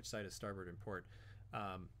forget which side is starboard and port.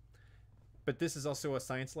 But this is also a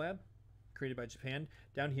science lab created by Japan.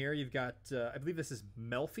 Down here you've got, I believe this is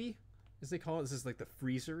Melfi, as they call it. This is like the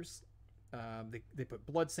freezers. They put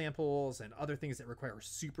blood samples and other things that require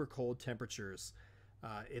super cold temperatures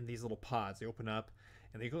in these little pods. They open up,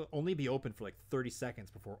 and they can only be open for like 30 seconds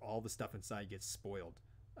before all the stuff inside gets spoiled.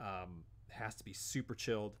 It has to be super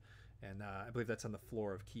chilled, and I believe that's on the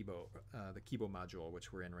floor of Kibo, the Kibo module,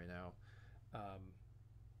 which we're in right now.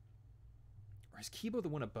 Or is Kibo the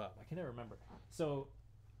one above? I can never remember. So,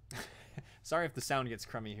 sorry if the sound gets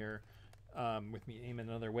crummy here with me aiming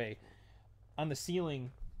another way. On the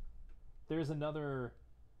ceiling, there's another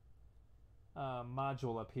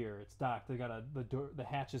module up here. It's docked. They got the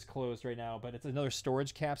hatch is closed right now, but it's another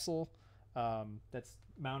storage capsule that's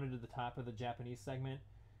mounted to the top of the Japanese segment.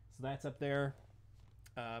 So that's up there,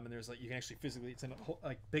 and there's like, you can actually physically, it's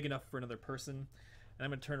like big enough for another person. And I'm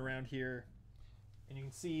gonna turn around here, and you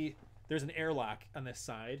can see there's an airlock on this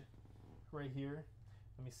side, right here.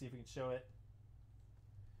 Let me see if we can show it.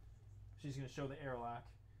 She's gonna show the airlock.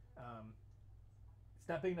 It's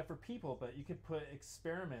not big enough for people, but you could put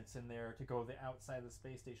experiments in there to go the outside of the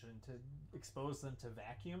space station to expose them to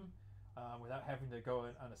vacuum without having to go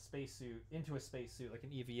on a spacesuit, into a spacesuit, like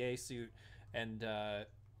an EVA suit, and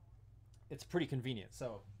it's pretty convenient.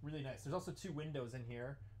 So really nice. There's also 2 windows in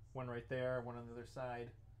here, one right there, one on the other side.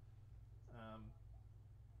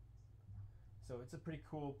 So it's a pretty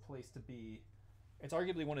cool place to be. It's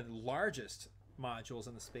arguably one of the largest modules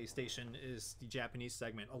on the space station is the Japanese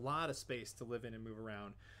segment. A lot of space to live in and move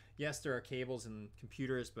around. Yes, there are cables and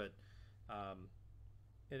computers, but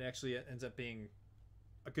it actually ends up being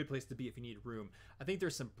a good place to be if you need room. I think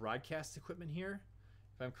there's some broadcast equipment here.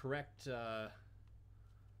 If I'm correct,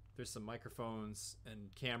 there's some microphones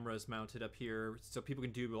and cameras mounted up here so people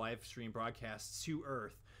can do live stream broadcasts to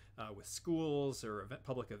Earth with schools or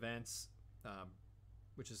public events,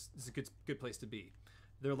 which is a good place to be.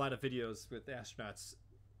 There are a lot of videos with astronauts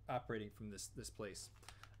operating from this place.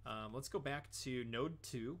 Let's go back to node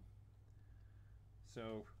 2.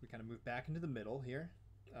 So we kind of move back into the middle here.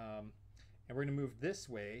 And we're going to move this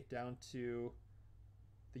way down to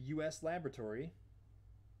the US laboratory.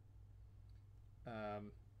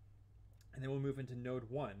 And then we'll move into node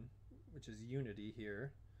 1, which is Unity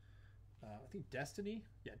here. I think Destiny?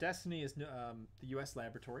 Yeah, Destiny is the US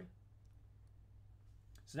laboratory.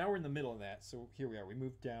 So now we're in the middle of that. So here we are. We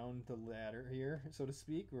moved down the ladder here, so to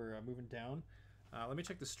speak. We're moving down. Let me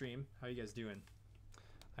check the stream. How you guys doing?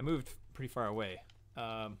 I moved pretty far away.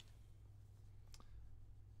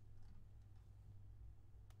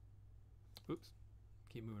 Oops.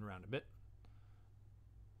 Keep moving around a bit.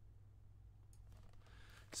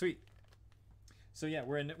 Sweet. So yeah,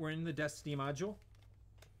 we're in the Destiny module.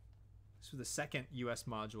 So the second US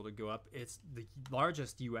module to go up. It's the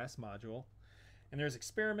largest US module. And there's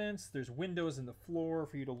experiments, there's windows in the floor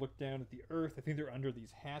for you to look down at the Earth. I think they're under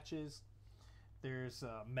these hatches. There's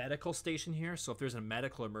a medical station here, so if there's a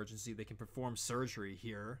medical emergency, they can perform surgery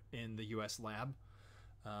here in the US lab.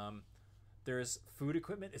 There's food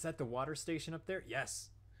equipment. Is that the water station up there? Yes.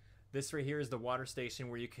 This right here is the water station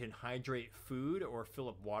where you can hydrate food or fill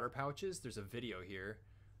up water pouches. There's a video here.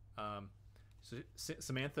 So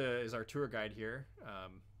Samantha is our tour guide here.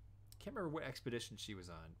 Can't remember what expedition she was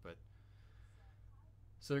on, but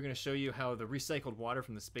so they're going to show you how the recycled water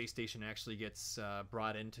from the space station actually gets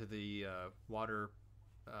brought into the water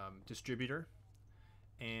distributor,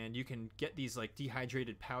 and you can get these like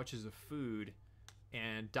dehydrated pouches of food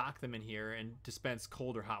and dock them in here and dispense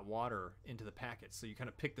cold or hot water into the packets. So you kind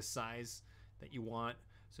of pick the size that you want.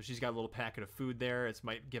 So she's got a little packet of food there. It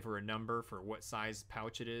might give her a number for what size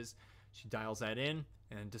pouch it is. She dials that in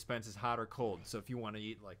and dispenses hot or cold. So if you want to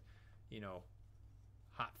eat like, you know,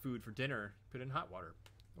 hot food for dinner, put in hot water.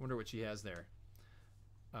 I wonder what she has there.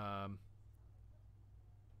 I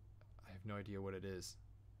have no idea what it is.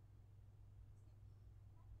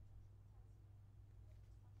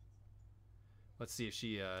 Let's see if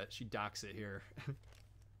she docks it here.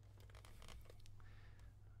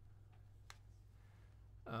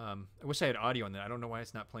 I wish I had audio on that. I don't know why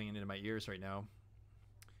it's not playing into my ears right now.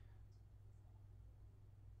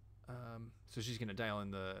 So she's gonna dial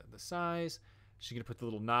in the size. She's gonna put the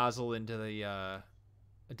little nozzle into the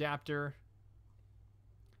adapter,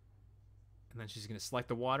 and then she's gonna select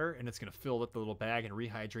the water, and it's gonna fill up the little bag and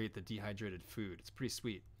rehydrate the dehydrated food. It's pretty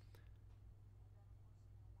sweet.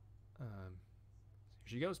 Here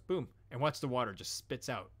she goes, boom, and watch the water just spits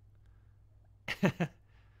out.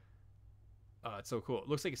 It's so cool. It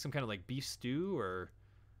looks like it's some kind of like beef stew or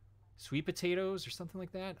sweet potatoes or something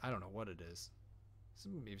like that. I don't know what it is.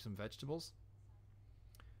 Maybe some vegetables.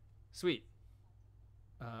 Sweet.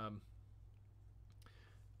 But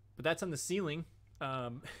that's on the ceiling.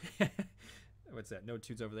 What's that? Node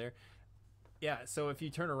 2's over there. Yeah, so if you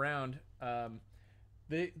turn around,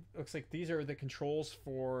 looks like these are the controls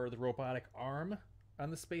for the robotic arm on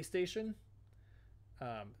the space station.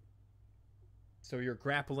 So you're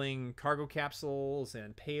grappling cargo capsules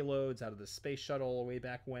and payloads out of the space shuttle way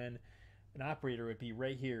back when. An operator would be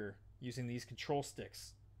right here using these control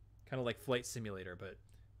sticks, kind of like Flight Simulator, but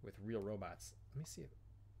with real robots. Let me see.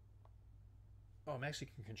 Oh, I'm actually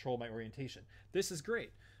can control my orientation. This is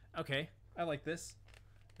great. Okay, I like this.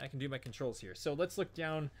 I can do my controls here. So let's look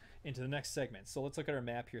down into the next segment. So let's look at our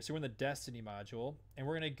map here. So we're in the Destiny module, and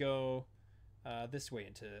we're going to go this way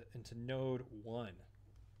into Node 1.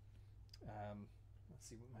 Let's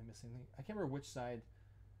see, what am I missing? I can't remember which side.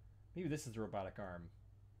 Maybe this is the robotic arm.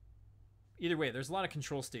 Either way, there's a lot of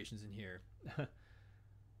control stations in here.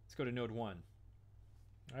 Let's go to Node 1.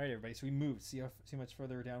 All right, everybody, so we moved. See how much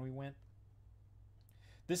further down we went?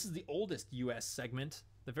 This is the oldest US segment,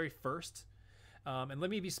 the very first. And let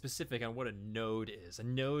me be specific on what a node is. A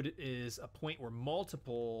node is a point where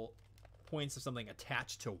multiple points of something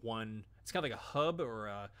attached to one. It's kind of like a hub or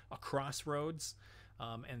a crossroads.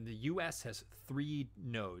 And the US has 3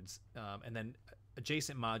 nodes. And then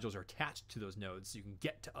adjacent modules are attached to those nodes, so you can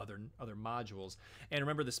get to other modules. And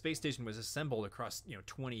remember, the space station was assembled across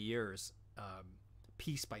 20 years,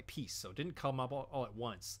 piece by piece, so it didn't come up all at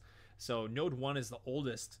once. So Node 1 is the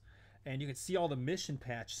oldest, and you can see all the mission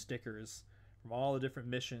patch stickers from all the different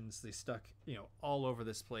missions. They stuck all over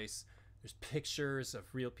this place. There's pictures of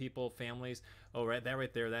real people, families. Oh, right, that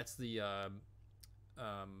right there, that's the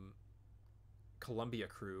Columbia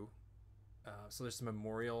crew. So there's some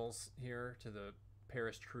memorials here to the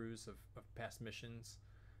perished crews of past missions.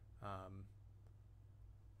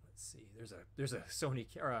 Let's see. There's a Sony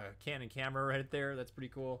or a Canon camera right there. That's pretty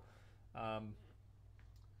cool.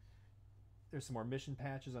 There's some more mission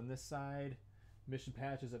patches on this side. Mission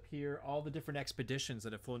patches up here. All the different expeditions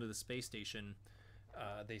that have flown to the space station.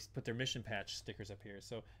 They put their mission patch stickers up here.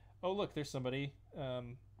 So, oh look, there's somebody.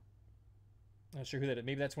 Not sure who that is.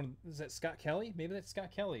 Maybe that's is that Scott Kelly? Maybe that's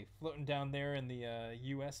Scott Kelly floating down there in the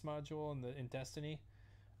US module in Destiny.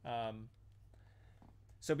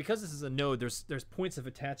 So because this is a node, there's points of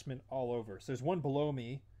attachment all over. So there's one below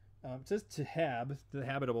me. It says to Hab, the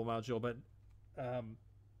habitable module, but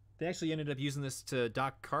they actually ended up using this to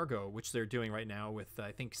dock cargo, which they're doing right now with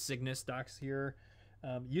I think Cygnus docks here.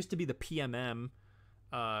 Used to be the PMM,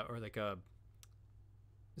 or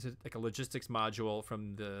is it like a logistics module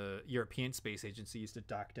from the European Space Agency used to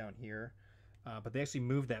dock down here, but they actually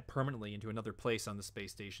moved that permanently into another place on the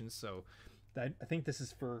space station. So I think this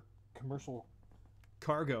is for commercial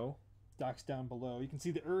cargo. Docks down below. You can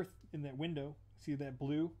see the Earth in that window. See that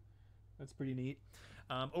blue? That's pretty neat.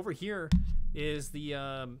 Over here is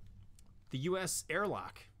the U.S.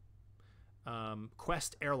 airlock,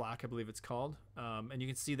 Quest airlock, I believe it's called, and you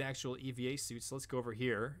can see the actual EVA suits. So let's go over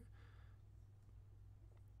here.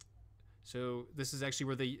 So this is actually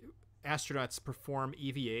where astronauts perform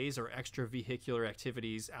EVAs, or extravehicular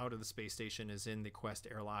activities, out of the space station is in the Quest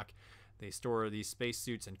airlock. They store these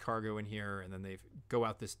spacesuits and cargo in here, and then they go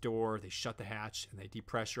out this door, they shut the hatch, and they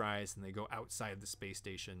depressurize, and they go outside the space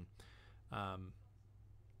station.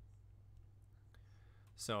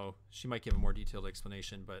 So she might give a more detailed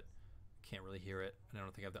explanation, but can't really hear it, and I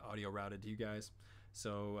don't think I have the audio routed to you guys.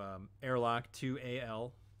 So airlock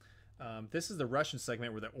 2AL. This is the Russian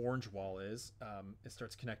segment where the orange wall is. It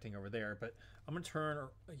starts connecting over there, but I'm going to turn...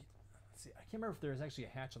 let's see, I can't remember if there's actually a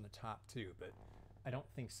hatch on the top too, but I don't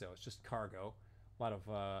think so. It's just cargo. A lot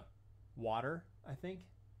of water, I think.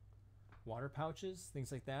 Water pouches,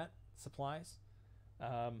 things like that. Supplies. So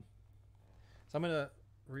I'm going to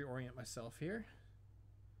reorient myself here.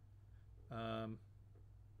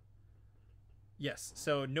 Yes,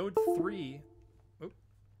 so node 3... Oh,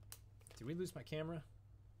 did we lose my camera?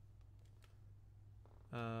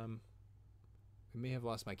 We may have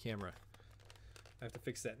lost my camera. I have to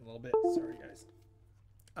fix that in a little bit. Sorry, guys.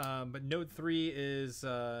 But node 3 is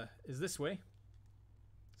this way.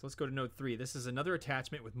 So let's go to node 3. This is another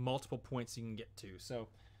attachment with multiple points you can get to. So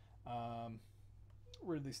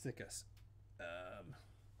where did they stick us?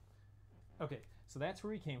 Okay, so that's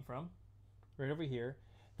where we came from. Right over here.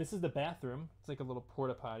 This is the bathroom. It's like a little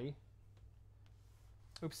porta potty.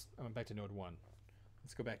 Oops, I went back to node 1.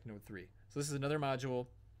 Let's go back to node 3. So this is another module.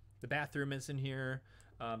 The bathroom is in here.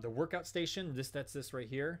 The workout station, that's this right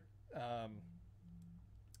here.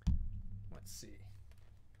 Let's see.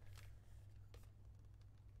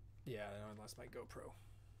 Yeah, I lost my GoPro.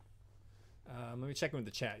 Let me check in with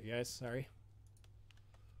the chat, you guys. Sorry.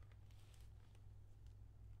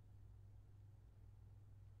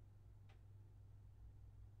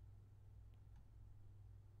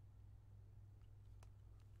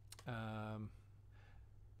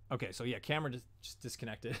 Okay, so yeah, camera just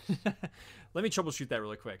disconnected. Let me troubleshoot that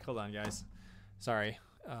really quick. Hold on, guys. Sorry.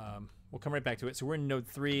 We'll come right back to it. So we're in node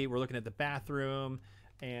 3. We're looking at the bathroom,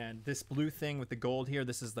 and this blue thing with the gold here,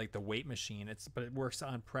 this is like the weight machine. But it works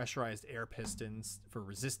on pressurized air pistons for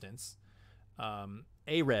resistance.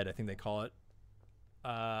 ARED, I think they call it.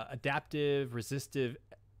 Adaptive resistive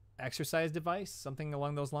exercise device, something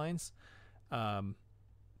along those lines.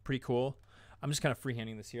 Pretty cool. I'm just kind of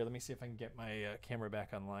freehanding this here. Let me see if I can get my camera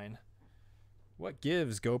back online. What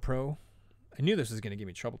gives, GoPro? I knew this was going to give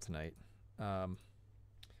me trouble tonight. And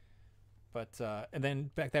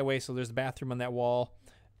then back that way, so there's the bathroom on that wall.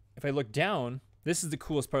 If I look down, this is the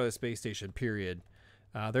coolest part of the space station, period.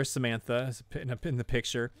 There's Samantha in the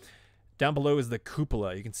picture. Down below is the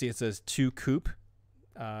cupola. You can see it says to Coop.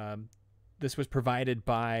 This was provided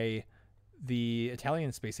by the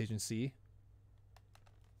Italian Space Agency.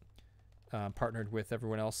 Partnered with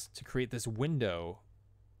everyone else to create this window.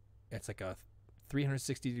 It's like a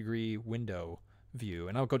 360-degree window view,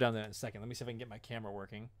 and I'll go down that in a second. Let me see if I can get my camera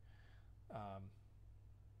working.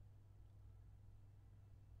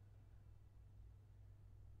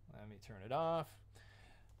 Let me turn it off.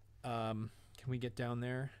 Can we get down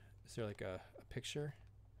there? Is there like a picture?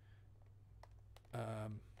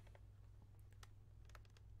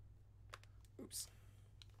 Oops.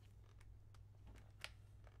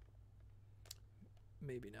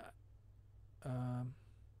 Maybe not.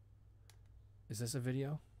 Is this a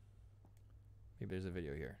video? Maybe there's a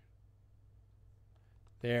video here.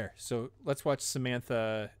 There. So let's watch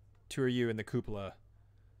Samantha tour you in the cupola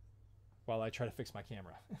while I try to fix my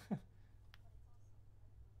camera.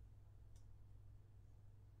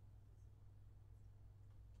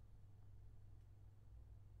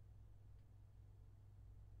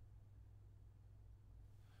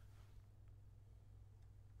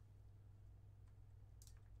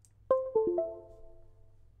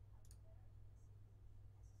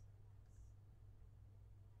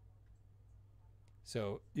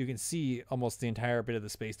 So you can see almost the entire bit of the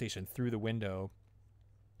space station through the window.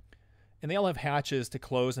 And they all have hatches to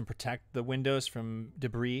close and protect the windows from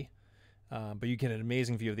debris. But you get an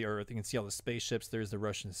amazing view of the Earth. You can see all the spaceships. There's the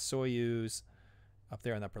Russian Soyuz up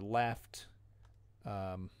there on the upper left.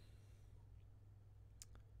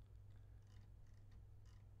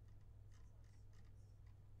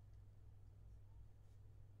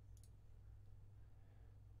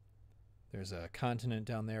 There's a continent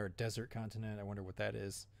down there, a desert continent. I wonder what that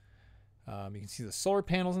is. You can see the solar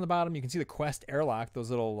panels in the bottom. You can see the Quest airlock, those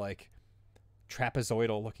little like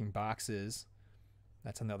trapezoidal looking boxes.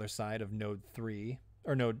 That's on the other side of node 3.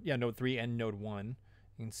 Or node 3 and node 1.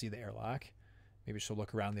 You can see the airlock. Maybe she'll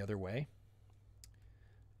look around the other way.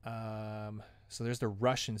 So there's the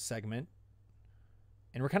Russian segment.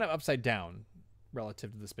 And we're kind of upside down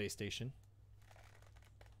relative to the space station.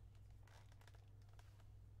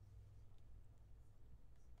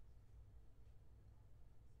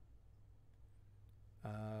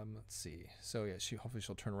 let's see. So yeah, hopefully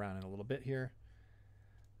she'll turn around in a little bit here.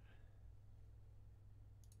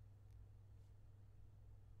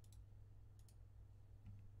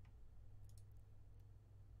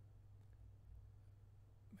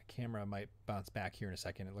 My camera might bounce back here in a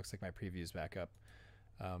second. It looks like my preview is back up.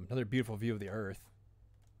 Another beautiful view of the Earth,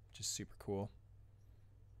 which is super cool.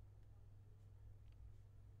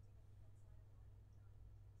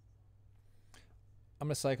 I'm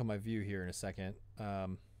going to cycle my view here in a second.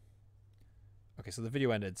 Okay, so the video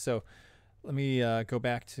ended. So let me go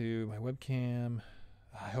back to my webcam.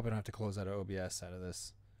 I hope I don't have to close out of OBS out of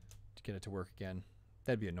this to get it to work again.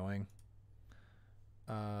 That'd be annoying.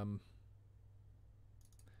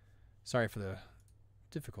 Sorry for the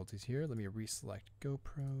difficulties here. Let me reselect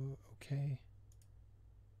GoPro. Okay.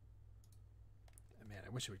 Man, I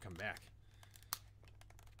wish it would come back.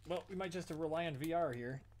 Well, we might just have to rely on VR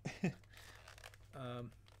here.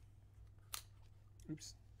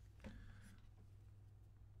 Oops.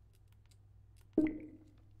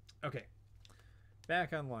 Okay.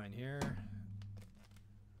 Back online here.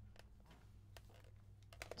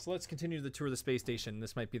 So let's continue the tour of the space station.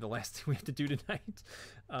 This might be the last thing we have to do tonight.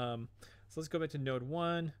 So let's go back to node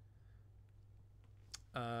 1.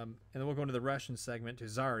 And then we'll go into the Russian segment to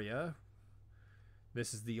Zarya.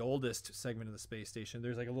 This is the oldest segment of the space station.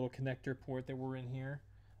 There's like a little connector port that we're in here.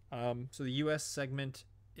 So the US segment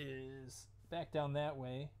is back down that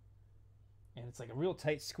way. And it's like a real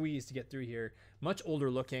tight squeeze to get through here. Much older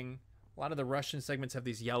looking. A lot of the Russian segments have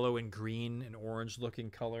these yellow and green and orange looking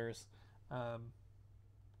colors. There's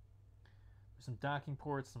some docking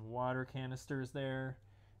ports, some water canisters there.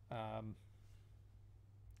 Of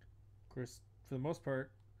course, for the most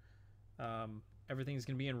part, everything's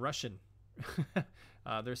going to be in Russian.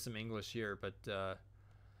 There's some English here, but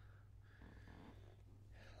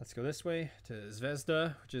let's go this way to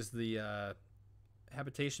Zvezda, which is the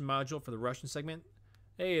habitation module for the Russian segment.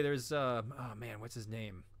 Hey, there's oh man, what's his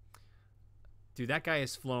name? Dude, that guy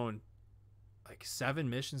has flown like 7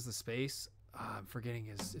 missions to space. I'm forgetting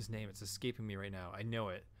his name. It's escaping me right now. I know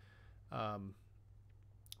it.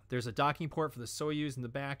 There's a docking port for the Soyuz in the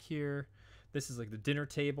back here. This is like the dinner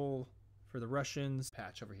table for the Russians.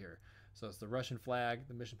 Patch over here. So it's the Russian flag,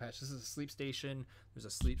 the mission patch. This is a sleep station. There's a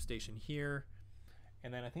sleep station here.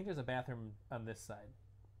 And then I think there's a bathroom on this side.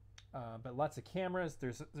 But lots of cameras.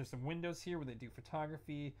 There's some windows here where they do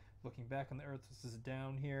photography. Looking back on the Earth, this is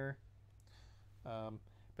down here.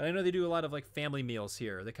 But I know they do a lot of like family meals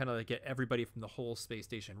here. They kind of like get everybody from the whole space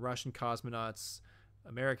station. Russian cosmonauts,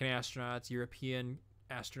 American astronauts, European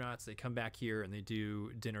astronauts. They come back here and they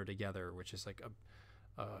do dinner together, which is like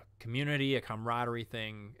a community, a camaraderie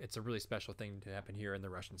thing. It's a really special thing to happen here in the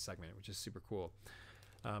Russian segment, which is super cool.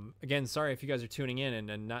 Again, sorry if you guys are tuning in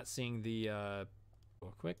and not seeing the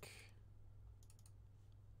real quick.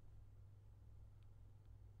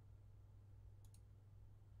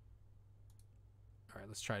 All right,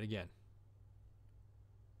 let's try it again.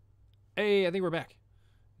 Hey, I think we're back.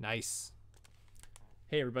 Nice.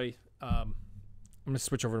 Hey, everybody. I'm going to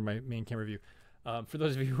switch over to my main camera view. For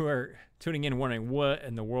those of you who are tuning in wondering what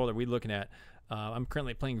in the world are we looking at, I'm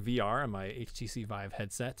currently playing VR on my HTC Vive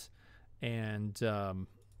headset. And let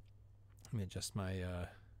me adjust my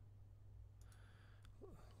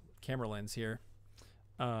camera lens here.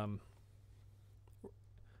 That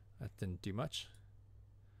didn't do much.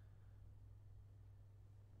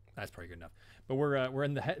 That's probably good enough. But we're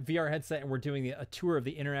in the VR headset and we're doing a tour of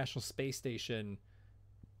the International Space Station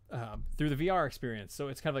through the VR experience. So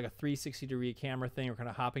it's kind of like a 360-degree camera thing. We're kind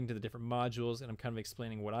of hopping to the different modules, and I'm kind of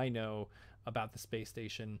explaining what I know about the space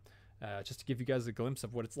station, just to give you guys a glimpse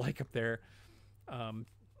of what it's like up there. Let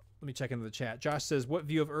me check into the chat. Josh says, what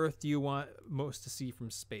view of Earth do you want most to see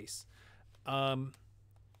from space? I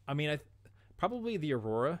mean, probably the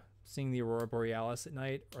aurora, seeing the aurora borealis at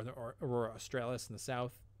night, or the aurora australis in the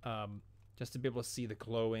south, just to be able to see the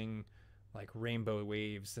glowing like rainbow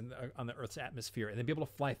waves on the Earth's atmosphere, and then be able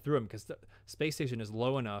to fly through them, because the space station is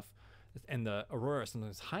low enough and the aurora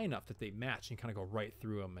sometimes high enough that they match and kind of go right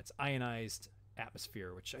through them. It's ionized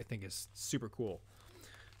atmosphere, which I think is super cool.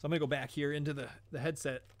 So I'm gonna go back here into the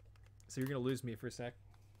headset. So you're gonna lose me for a sec.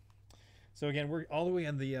 So again, we're all the way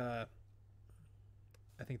on the I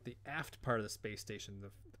think the aft part of the space station,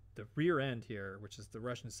 the rear end here, which is the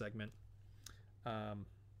Russian segment,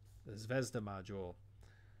 the Zvezda module.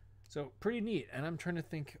 So pretty neat. And I'm trying to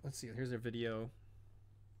think, let's see, here's their video.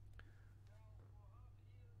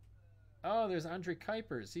 Oh, there's Andrei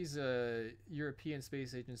Kuipers. He's a European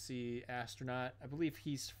Space Agency astronaut. I believe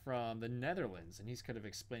he's from the Netherlands, and he's kind of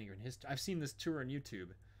explaining his. I've seen this tour on YouTube.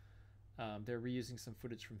 They're reusing some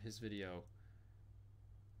footage from his video.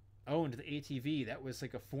 Oh, and the ATV, that was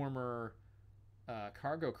like a former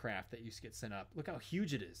cargo craft that used to get sent up. Look how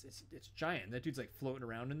huge it is. It's giant. That dude's like floating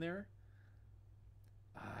around in there.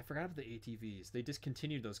 I forgot about the ATVs. They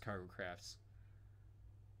discontinued those cargo crafts.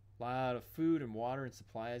 A lot of food and water and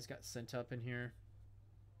supplies got sent up in here.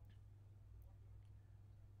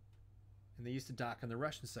 And they used to dock on the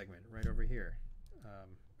Russian segment right over here, on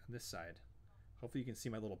this side. Hopefully you can see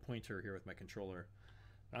my little pointer here with my controller.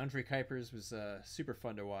 Andre Kuipers was super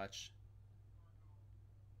fun to watch.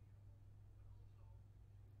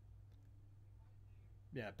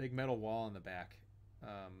 Yeah, big metal wall in the back.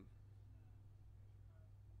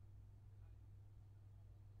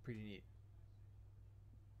 Pretty neat.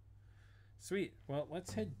 Sweet. Well,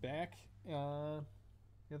 let's head back the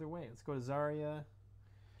other way. Let's go to Zarya.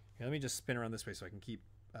 Here, let me just spin around this way so I can keep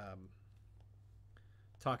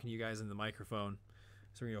talking to you guys in the microphone.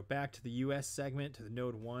 So we're going to go back to the US segment, to the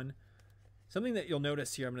Node 1. Something that you'll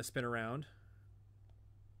notice here, I'm going to spin around.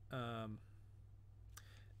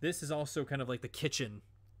 This is also kind of like the kitchen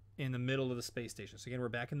in the middle of the space station. So again, we're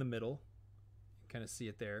back in the middle. You can kind of see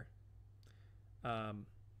it there. And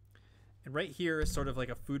right here is sort of like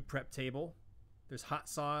a food prep table. There's hot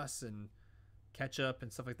sauce and ketchup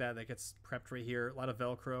and stuff like that gets prepped right here. A lot of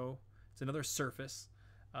Velcro. It's another surface.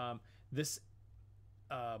 This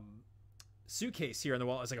suitcase here on the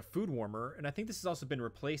wall is like a food warmer, and I think this has also been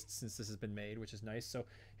replaced since this has been made, which is nice. So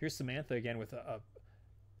here's Samantha again with a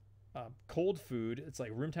cold food. It's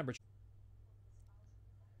like room temperature.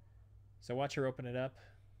 So watch her open it up.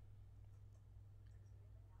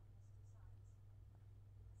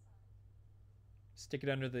 Stick it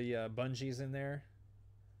under the bungees in there.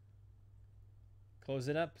 Close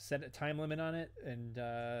it up, set a time limit on it, and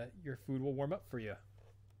your food will warm up for you.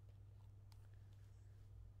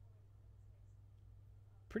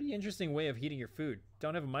 Pretty interesting way of heating your food.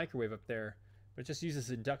 Don't have a microwave up there, but it just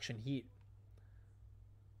uses induction heat.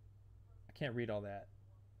 I can't read all that.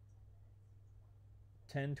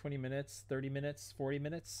 10, 20 minutes, 30 minutes, 40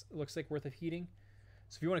 minutes, it looks like worth of heating.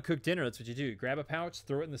 So if you want to cook dinner, that's what you do. Grab a pouch,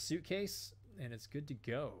 throw it in the suitcase, and it's good to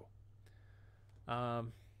go.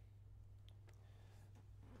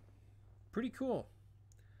 Pretty cool.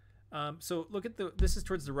 So look at this is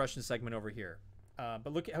towards the Russian segment over here.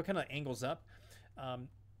 But look at how kind of angles up.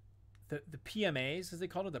 The PMAs, as they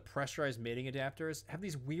call it, the pressurized mating adapters, have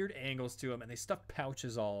these weird angles to them, and they stuff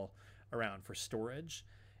pouches all around for storage.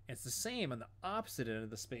 And it's the same on the opposite end of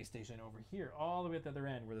the space station over here, all the way at the other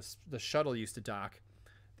end where the shuttle used to dock.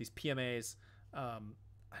 These PMAs, and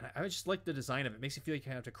I just like the design of it. It makes you feel like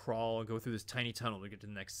you have to crawl and go through this tiny tunnel to get to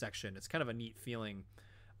the next section. It's kind of a neat feeling.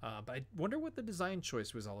 But I wonder what the design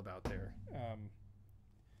choice was all about there. You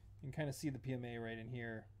can kind of see the PMA right in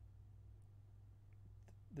here.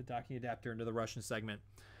 The docking adapter into the Russian segment.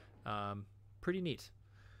 Pretty neat.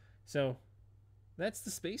 So that's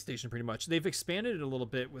the space station pretty much. They've expanded it a little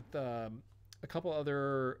bit with a couple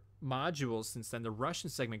other modules since then. The Russian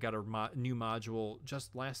segment got a new module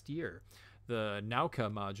just last year. The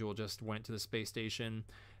Nauka module just went to the space station,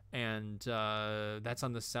 and that's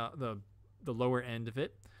on the lower end of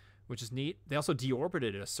it, which is neat. They also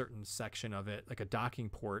deorbited a certain section of it, like a docking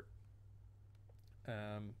port.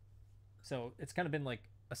 So it's kind of been like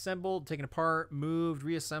assembled, taken apart, moved,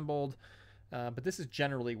 reassembled. But this is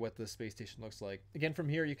generally what the space station looks like. Again, from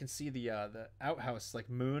here you can see the outhouse, like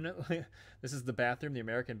moon. This is the bathroom, the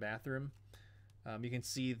American bathroom. You can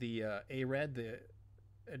see the ARED,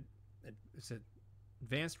 it's an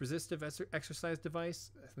advanced resistive exercise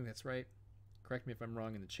device. I think that's right. Correct me if I'm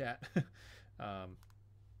wrong in the chat.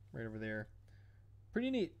 Right over there. Pretty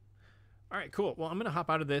neat. All right, cool. Well, I'm going to hop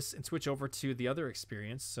out of this and switch over to the other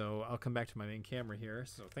experience. So I'll come back to my main camera here.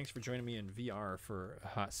 So thanks for joining me in VR for a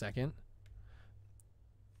hot second.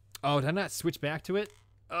 Oh, did I not switch back to it?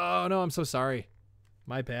 Oh, no, I'm so sorry.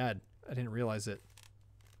 My bad. I didn't realize it.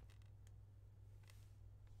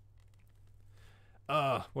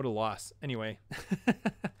 What a loss. Anyway.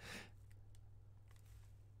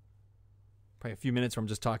 Probably a few minutes where I'm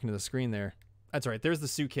just talking to the screen there. That's all right. There's the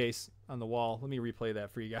suitcase on the wall. Let me replay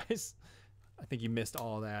that for you guys. I think you missed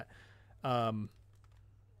all of that.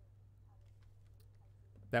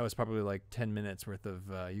 That was probably like 10 minutes worth of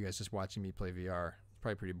you guys just watching me play VR. It's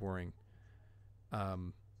probably pretty boring. But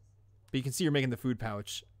you can see you're making the food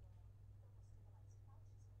pouch.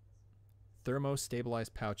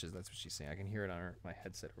 Thermo-stabilized pouches. That's what she's saying. I can hear it on my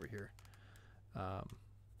headset over here. I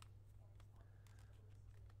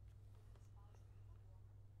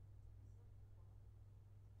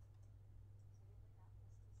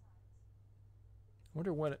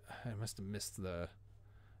wonder what... I must have missed the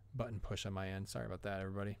button push on my end. Sorry about that,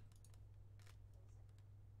 everybody.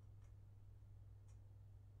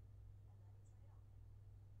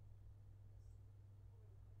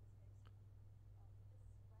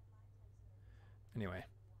 Anyway,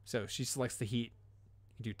 so she selects the heat.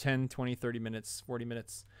 You do 10, 20, 30 minutes, 40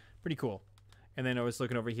 minutes. Pretty cool. And then I was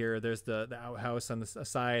looking over here. There's the outhouse on the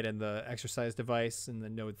side and the exercise device and the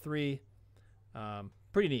Node 3.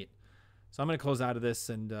 Pretty neat. So I'm going to close out of this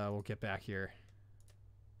and we'll get back here.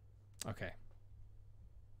 Okay.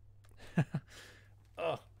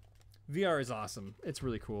 Oh, VR is awesome. It's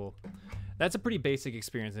really cool. That's a pretty basic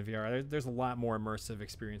experience in VR. There's a lot more immersive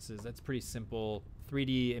experiences. That's pretty simple.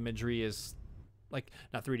 3D imagery is like,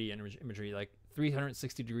 not 3D imagery, like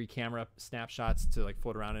 360-degree camera snapshots to like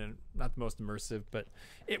float around in. Not the most immersive, but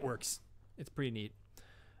it works. It's pretty neat.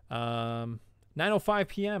 9:05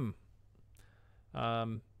 p.m.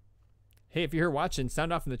 Hey, if you're here watching,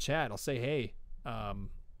 sound off in the chat. I'll say hey.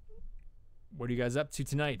 What are you guys up to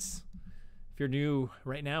tonight? If you're new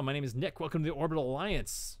right now, my name is Nick. Welcome to the Orbital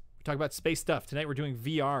Alliance. We talk about space stuff. Tonight we're doing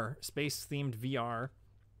VR, space-themed VR.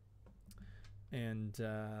 And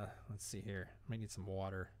let's see here. I might need some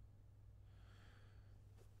water.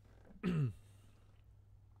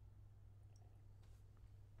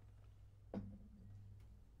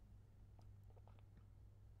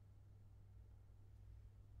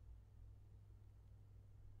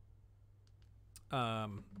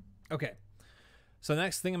 Okay. So the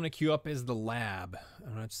next thing I'm going to queue up is the lab.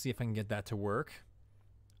 I'm going to see if I can get that to work.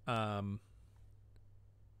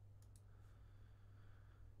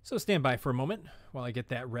 So stand by for a moment while I get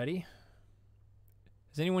that ready.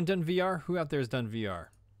 Has anyone done VR? Who out there has done VR?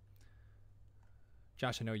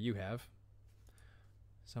 Josh, I know you have.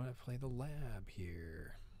 So I'm going to play the lab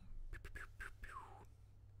here.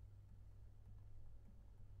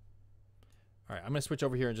 All right, I'm going to switch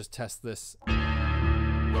over here and just test this.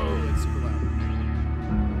 Whoa, it's super loud.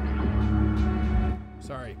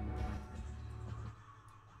 Sorry.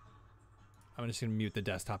 I'm just going to mute the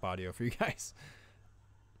desktop audio for you guys.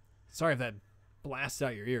 Sorry if that blasts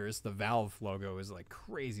out your ears. The Valve logo is like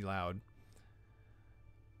crazy loud.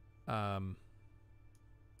 I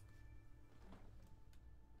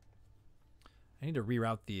need to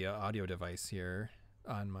reroute the audio device here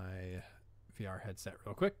on my VR headset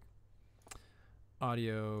real quick.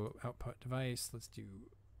 Audio output device. Let's do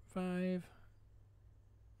 5.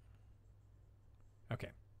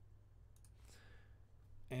 Okay.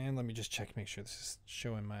 And let me just check, make sure this is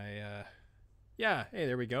showing my, yeah, hey,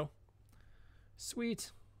 there we go.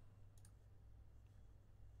 Sweet.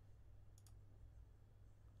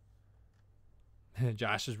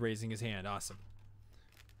 Josh is raising his hand. Awesome.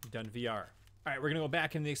 We've done VR. All right, we're going to go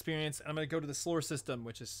back in the experience. I'm going to go to the solar system,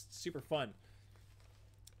 which is super fun.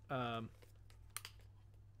 Oh,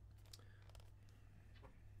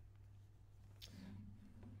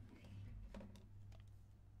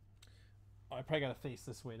 I probably got to face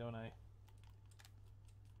this way, don't I?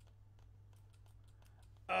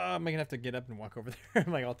 I'm going to have to get up and walk over there.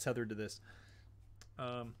 I'm like all tethered to this.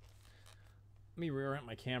 Let me reorient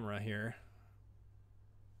my camera here.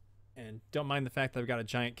 And don't mind the fact that I've got a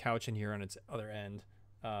giant couch in here on its other end.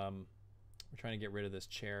 We're trying to get rid of this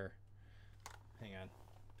chair. Hang on.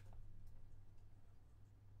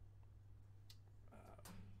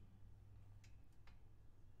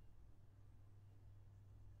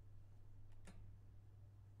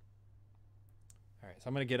 All right, so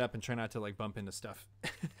I'm going to get up and try not to like bump into stuff.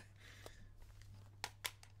 All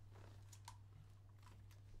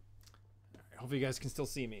right, hopefully you guys can still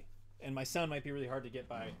see me. And my sound might be really hard to get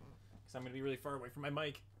by because I'm going to be really far away from my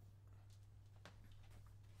mic.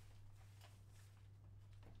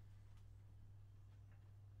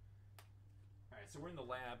 All right, so we're in the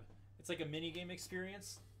lab. It's like a mini game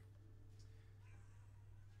experience.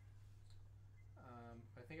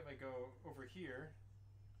 I think if I go over here.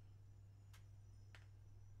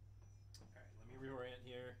 Reorient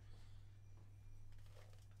here.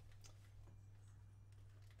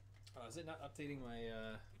 Oh, is it not updating my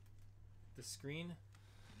the screen?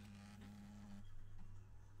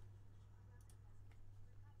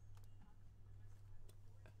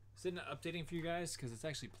 Is it not updating for you guys? Because it's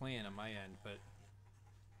actually playing on my end, but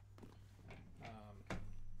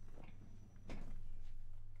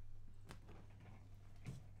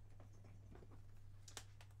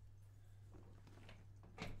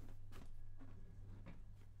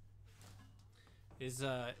is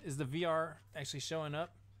the VR actually showing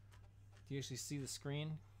up? Do you actually see the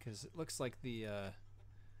screen? Because it looks like the let's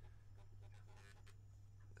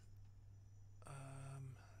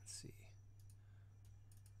see.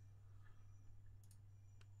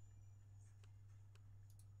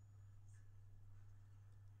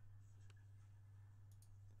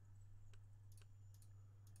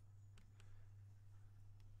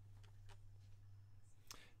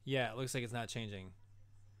 Yeah, it looks like it's not changing.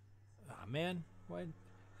 Ah, man, what?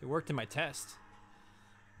 It worked in my test.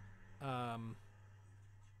 Well,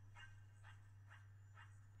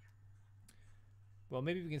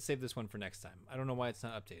 maybe we can save this one for next time. I don't know why it's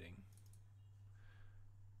not updating.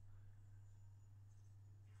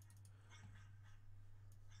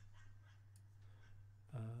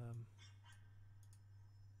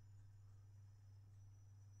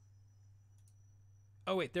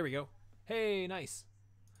 Oh, wait, there we go. Hey, nice.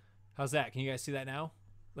 How's that? Can you guys see that now?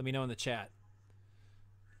 Let me know in the chat.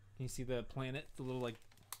 Can you see the planet? The little, like,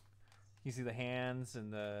 you see the hands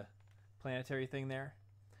and the planetary thing there?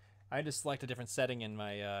 I just select a different setting in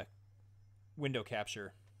my window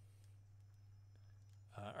capture.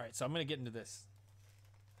 All right, so I'm going to get into this.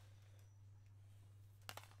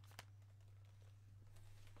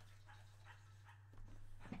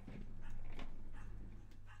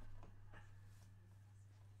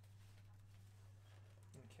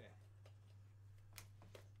 Okay.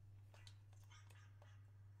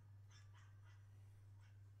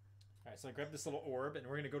 All right, so I grabbed this little orb, and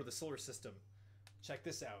we're going to go to the solar system. Check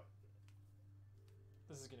this out.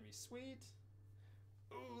 This is going to be sweet.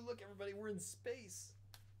 Ooh, look, everybody, we're in space.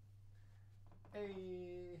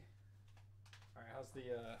 Hey. All right, how's the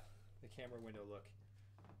camera window look?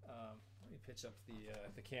 Let me pitch up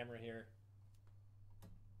the camera here.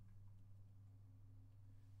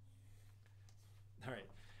 All right.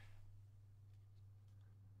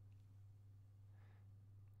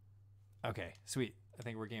 Okay, sweet. I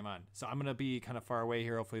think we're game on. So I'm gonna be kind of far away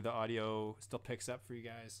here. Hopefully the audio still picks up for you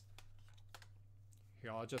guys.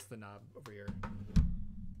 Here, I'll adjust the knob over here.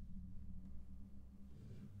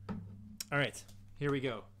 All right, here we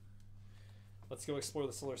go. Let's go explore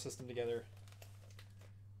the solar system together.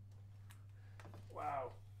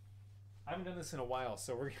 Wow. I haven't done this in a while,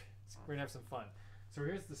 so we're gonna have some fun. So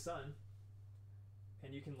here's the sun,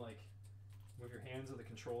 and you can like move your hands with the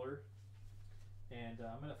controller, and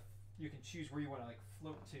you can choose where you want to like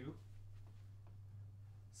float to.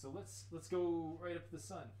 So let's go right up to the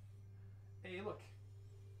sun. Hey, look.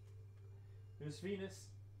 There's Venus.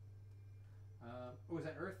 Oh, is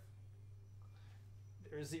that Earth?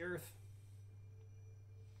 There's the Earth.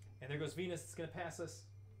 And there goes Venus. It's gonna pass us.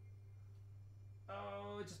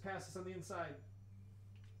 Oh, it just passed us on the inside.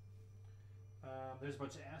 There's a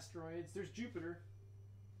bunch of asteroids. There's Jupiter.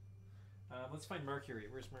 Let's find Mercury.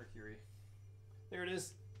 Where's Mercury? There it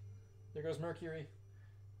is. There goes Mercury.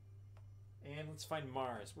 And let's find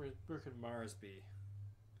Mars. Where could Mars be?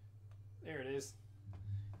 There it is.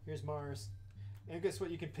 Here's Mars. And guess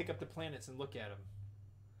what? You can pick up the planets and look at them.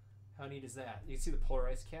 How neat is that? You can see the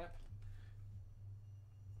polarized cap.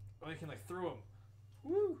 Oh, you can like throw them.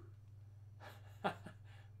 Woo!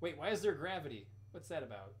 Wait, why is there gravity? What's that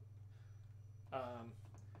about? Can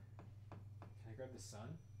I grab the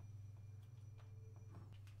sun?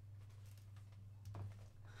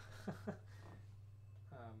 Let's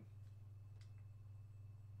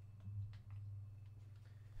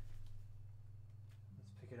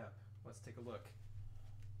pick it up. Let's take a look.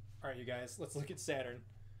 All right, you guys, let's look at Saturn.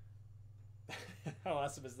 How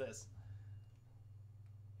awesome is this?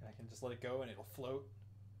 And I can just let it go and it'll float.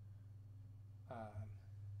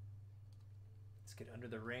 Let's get under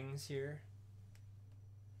the rings here.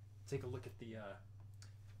 Take a look at the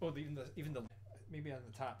even the maybe on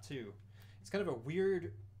the top too. It's kind of a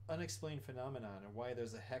weird, unexplained phenomenon and why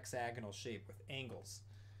there's a hexagonal shape with angles.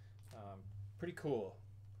 Pretty cool.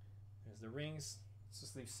 There's the rings. Let's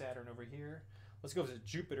just leave Saturn over here. Let's go to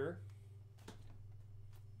Jupiter.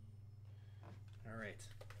 All right.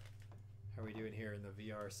 How are we doing here in the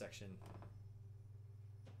VR section?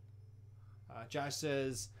 Josh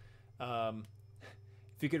says,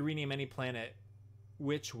 if you could rename any planet,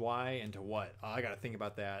 which, why, and to what? Oh, I got to think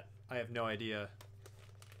about that. I have no idea.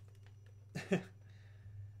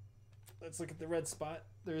 Let's look at the red spot.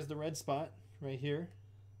 There's the red spot right here.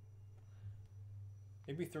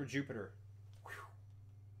 Maybe throw Jupiter.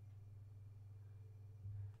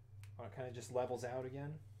 Oh, it kind of just levels out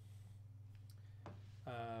again.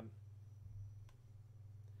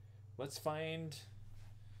 Let's find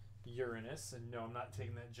Uranus. And no, I'm not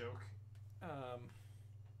taking that joke.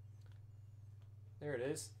 There it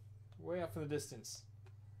is. Way off in the distance.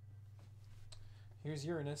 Here's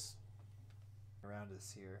Uranus. Around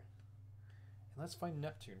us here. And let's find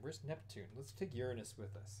Neptune. Where's Neptune? Let's take Uranus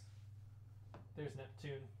with us. There's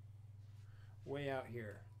Neptune. Way out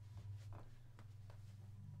here.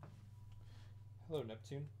 Hello,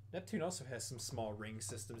 Neptune. Neptune also has some small ring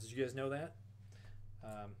systems. Did you guys know that?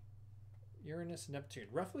 Uranus, Neptune.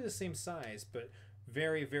 Roughly the same size, but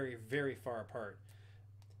very, very, very far apart.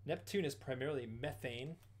 Neptune is primarily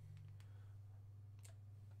methane.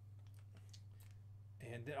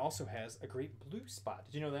 And it also has a great blue spot.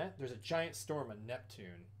 Did you know that? There's a giant storm on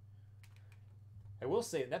Neptune. I will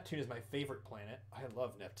say Neptune is my favorite planet. I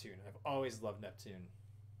love Neptune. I've always loved Neptune.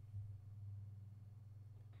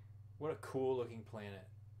 What a cool looking planet.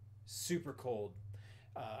 Super cold.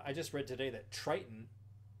 I just read today that Triton,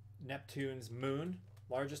 Neptune's moon,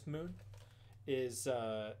 largest moon, is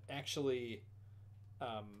actually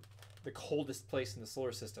the coldest place in the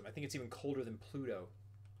solar system. I think it's even colder than Pluto.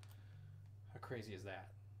 How crazy is that?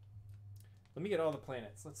 Let me get all the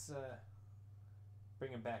planets. Let's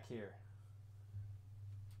bring them back here.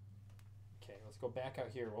 Okay, let's go back out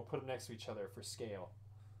here. We'll put them next to each other for scale.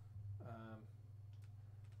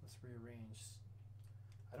 Let's rearrange.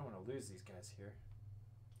 I don't want to lose these guys here.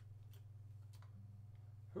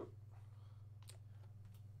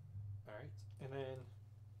 All right, and then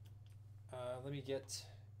let me get,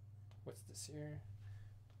 what's this here?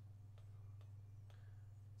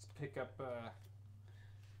 Let's pick up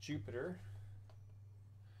Jupiter.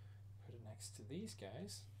 Put it next to these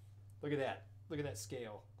guys. Look at that. Look at that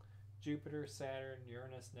scale. Jupiter, Saturn,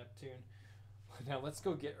 Uranus, Neptune. Now let's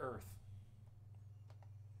go get Earth.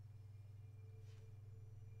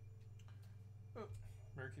 Oh,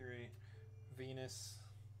 Mercury, Venus.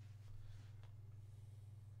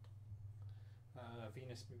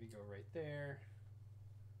 Venus maybe go right there.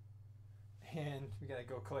 And we gotta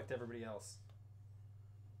go collect everybody else.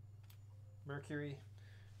 Mercury.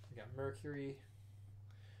 We got Mercury.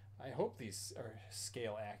 I hope these are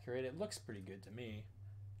scale accurate. It looks pretty good to me,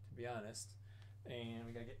 to be honest. And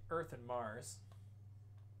we gotta get Earth and Mars.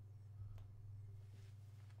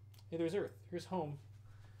 Hey, there's Earth. Here's home.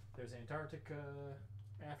 There's Antarctica,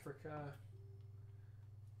 Africa.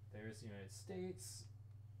 There's the United States.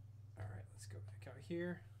 All right, let's go back out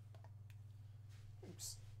here.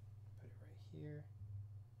 Oops, put it right here.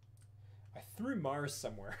 I threw Mars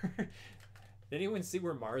somewhere. Did anyone see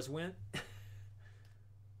where Mars went?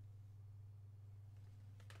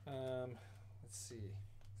 Let's see.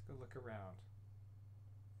 Let's go look around.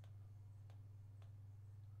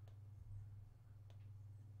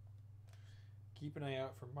 Keep an eye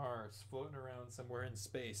out for Mars floating around somewhere in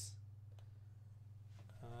space.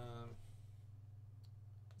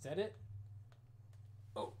 Is that it?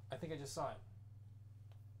 Oh, I think I just saw it.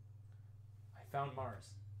 I found Mars.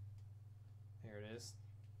 There it is.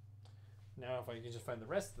 Now if I can just find the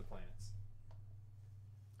rest of the planets.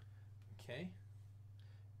 Okay.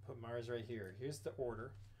 Put Mars right here. Here's the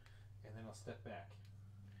order. And then I'll step back.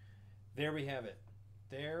 There we have it.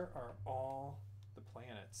 There are all the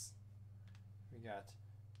planets. We got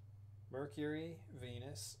Mercury,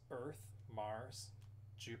 Venus, Earth, Mars,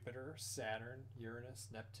 Jupiter, Saturn, Uranus,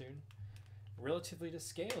 Neptune. Relatively to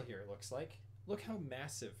scale here, it looks like. Look how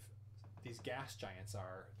massive these gas giants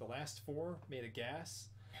are. The last four made of gas.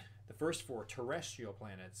 The first four terrestrial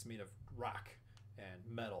planets made of rock and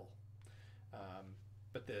metal.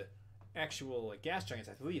 But the actual gas giants,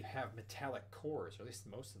 I believe, have metallic cores, or at least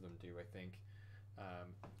most of them do, I think.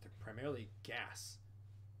 They're primarily gas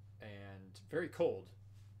and very cold.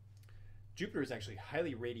 Jupiter is actually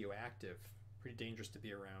highly radioactive, pretty dangerous to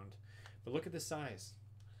be around. But look at the size.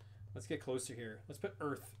 Let's get closer here. Let's put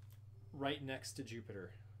Earth right next to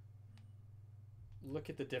Jupiter. Look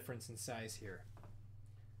at the difference in size here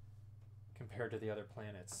compared to the other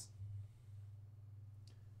planets.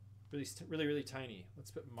 Really, really tiny.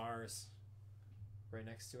 Let's put Mars right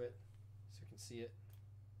next to it so you can see it.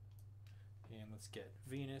 And let's get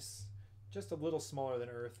Venus, just a little smaller than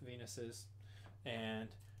Earth, Venus is, and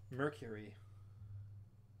Mercury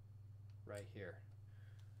right here.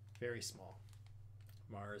 Very small.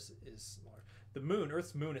 Mars is smaller. The moon,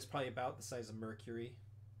 Earth's moon, is probably about the size of Mercury.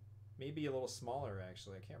 Maybe a little smaller,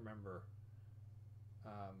 actually. I can't remember.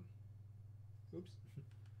 Oops.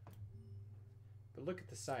 But look at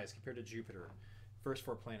the size compared to Jupiter. First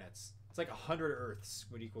four planets. It's like 100 Earths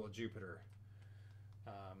would equal Jupiter.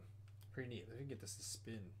 Pretty neat. Let me get this to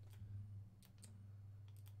spin.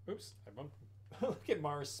 Oops, I bumped. Look at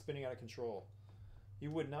Mars spinning out of control.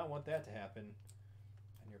 You would not want that to happen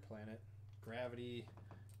on your planet. Gravity,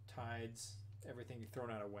 tides, everything thrown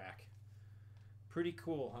out of whack. Pretty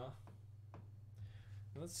cool, huh?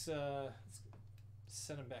 Let's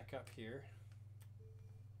set them back up here.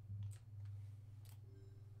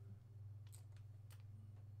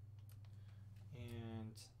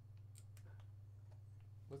 And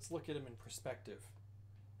let's look at them in perspective.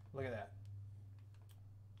 Look at that.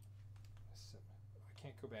 I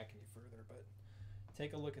can't go back any further, but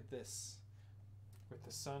take a look at this with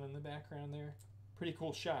the sun in the background there. Pretty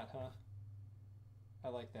cool shot, huh? I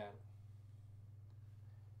like that.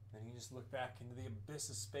 Then you just look back into the abyss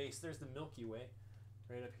of space. There's the Milky Way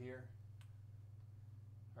right up here.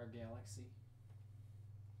 Our galaxy.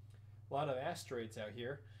 A lot of asteroids out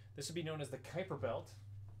here. This would be known as the Kuiper Belt,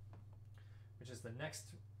 which is the next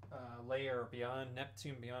layer beyond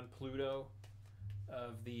Neptune, beyond Pluto,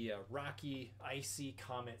 of the rocky, icy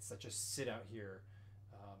comets that just sit out here.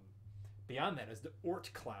 Beyond that is the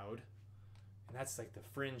Oort cloud, and that's like the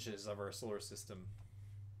fringes of our solar system.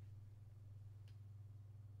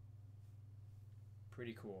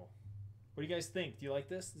 Pretty cool. What do you guys think? Do you like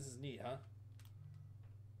this? This is neat, huh?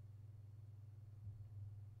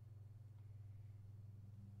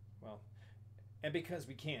 Well, and because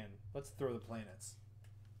we can, let's throw the planets.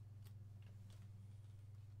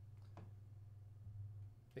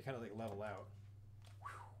 They kind of like level out.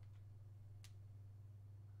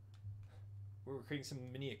 We're creating some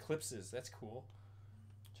mini eclipses. That's cool.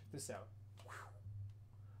 Check this out.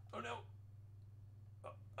 Oh no!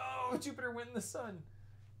 Oh, Jupiter went in the sun.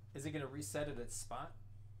 Is it going to reset at its spot?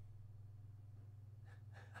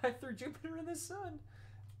 I threw Jupiter in the sun.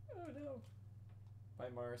 Oh no. Bye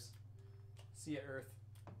Mars. See ya Earth.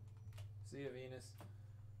 See ya Venus.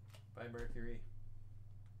 Bye Mercury.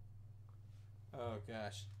 Oh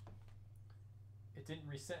gosh. It didn't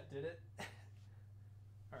reset, did it?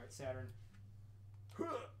 Alright, Saturn.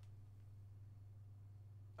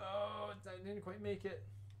 Oh, I didn't quite make it.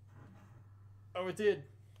 Oh, it did.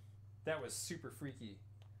 That was super freaky.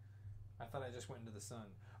 I thought I just went into the sun.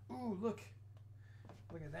 Ooh, look.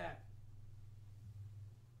 Look at that.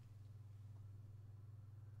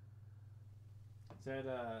 Is that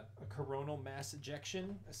a coronal mass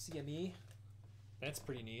ejection, a CME? That's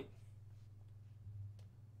pretty neat.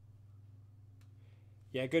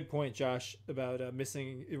 Yeah, good point, Josh, about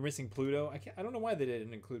missing Pluto. I don't know why they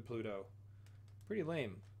didn't include Pluto. Pretty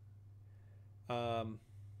lame.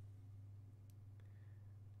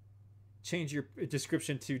 Change your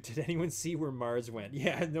description to, did anyone see where Mars went?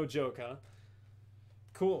 Yeah, no joke, huh?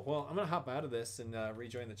 Cool. Well, I'm going to hop out of this and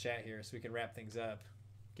rejoin the chat here so we can wrap things up.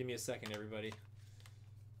 Give me a second, everybody.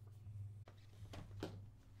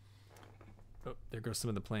 Oh, there goes some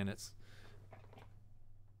of the planets.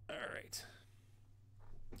 All right.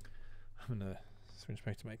 I'm going to switch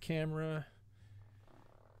back to my camera.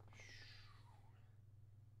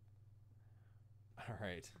 All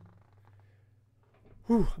right.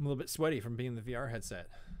 Whew, I'm a little bit sweaty from being in the VR headset.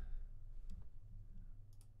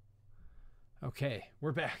 Okay,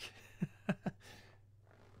 we're back.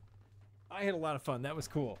 I had a lot of fun. That was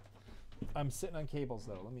cool. I'm sitting on cables,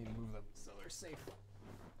 though. Let me move them so they're safe.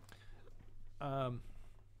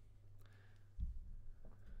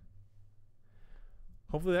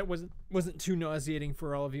 Hopefully that wasn't too nauseating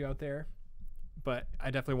for all of you out there, but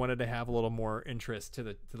I definitely wanted to have a little more interest to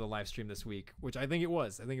the live stream this week, which I think it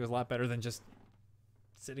was. I think it was a lot better than just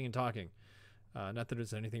sitting and talking. Not that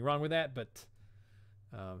there's anything wrong with that, but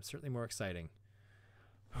certainly more exciting.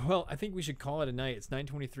 Well, I think we should call it a night. It's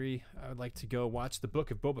 9:23. I would like to go watch the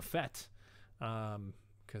Book of Boba Fett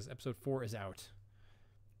because episode 4 is out.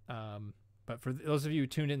 But for those of you who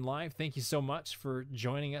tuned in live, thank you so much for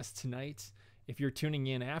joining us tonight. If you're tuning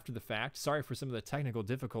in after the fact, sorry for some of the technical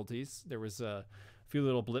difficulties. There was a few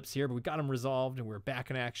little blips here, but we got them resolved and we're back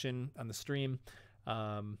in action on the stream.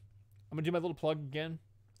 I'm going to do my little plug again.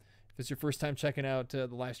 If it's your first time checking out the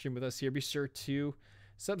live stream with us here, be sure to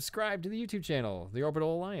subscribe to the YouTube channel, The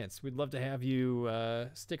Orbital Alliance. We'd love to have you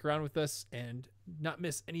stick around with us and not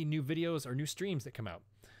miss any new videos or new streams that come out.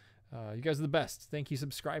 You guys are the best. Thank you,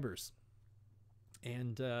 subscribers.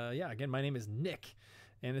 And yeah, again, my name is Nick,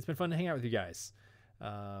 and it's been fun to hang out with you guys.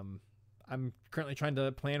 I'm currently trying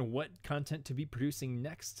to plan what content to be producing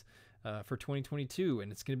next for 2022,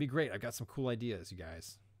 and it's going to be great. I've got some cool ideas, you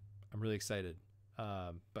guys. I'm really excited.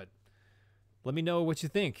 But let me know what you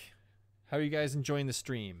think. How are you guys enjoying the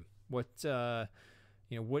stream? What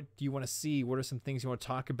what do you want to see? What are some things you want to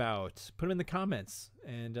talk about? Put them in the comments,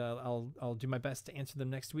 and I'll do my best to answer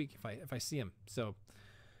them next week if I see them. So,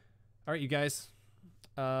 all right, you guys.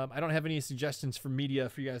 I don't have any suggestions for media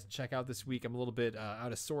for you guys to check out this week. I'm a little bit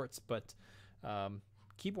out of sorts, but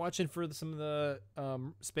keep watching for some of the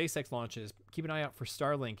SpaceX launches. Keep an eye out for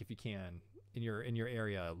Starlink if you can in your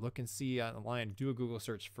area. Look and see online. Do a Google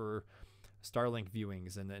search for Starlink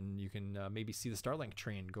viewings, and then you can maybe see the Starlink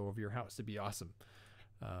train go over your house. It'd be awesome.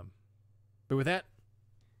 But with that,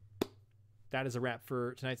 that is a wrap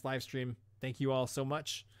for tonight's live stream. Thank you all so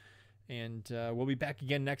much, and we'll be back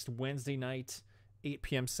again next Wednesday night, 8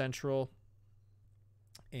 p.m. Central,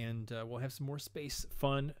 and we'll have some more space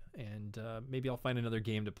fun, and maybe I'll find another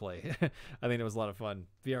game to play. I think it was a lot of fun.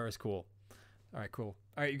 VR is cool. All right, cool.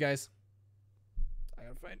 All right, you guys. I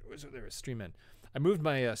gotta find, there was Stream In. I moved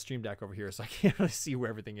my Stream Deck over here, so I can't really see where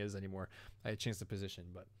everything is anymore. I had a chance to position,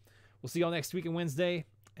 but we'll see you all next week on Wednesday,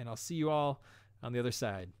 and I'll see you all on the other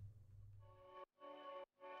side.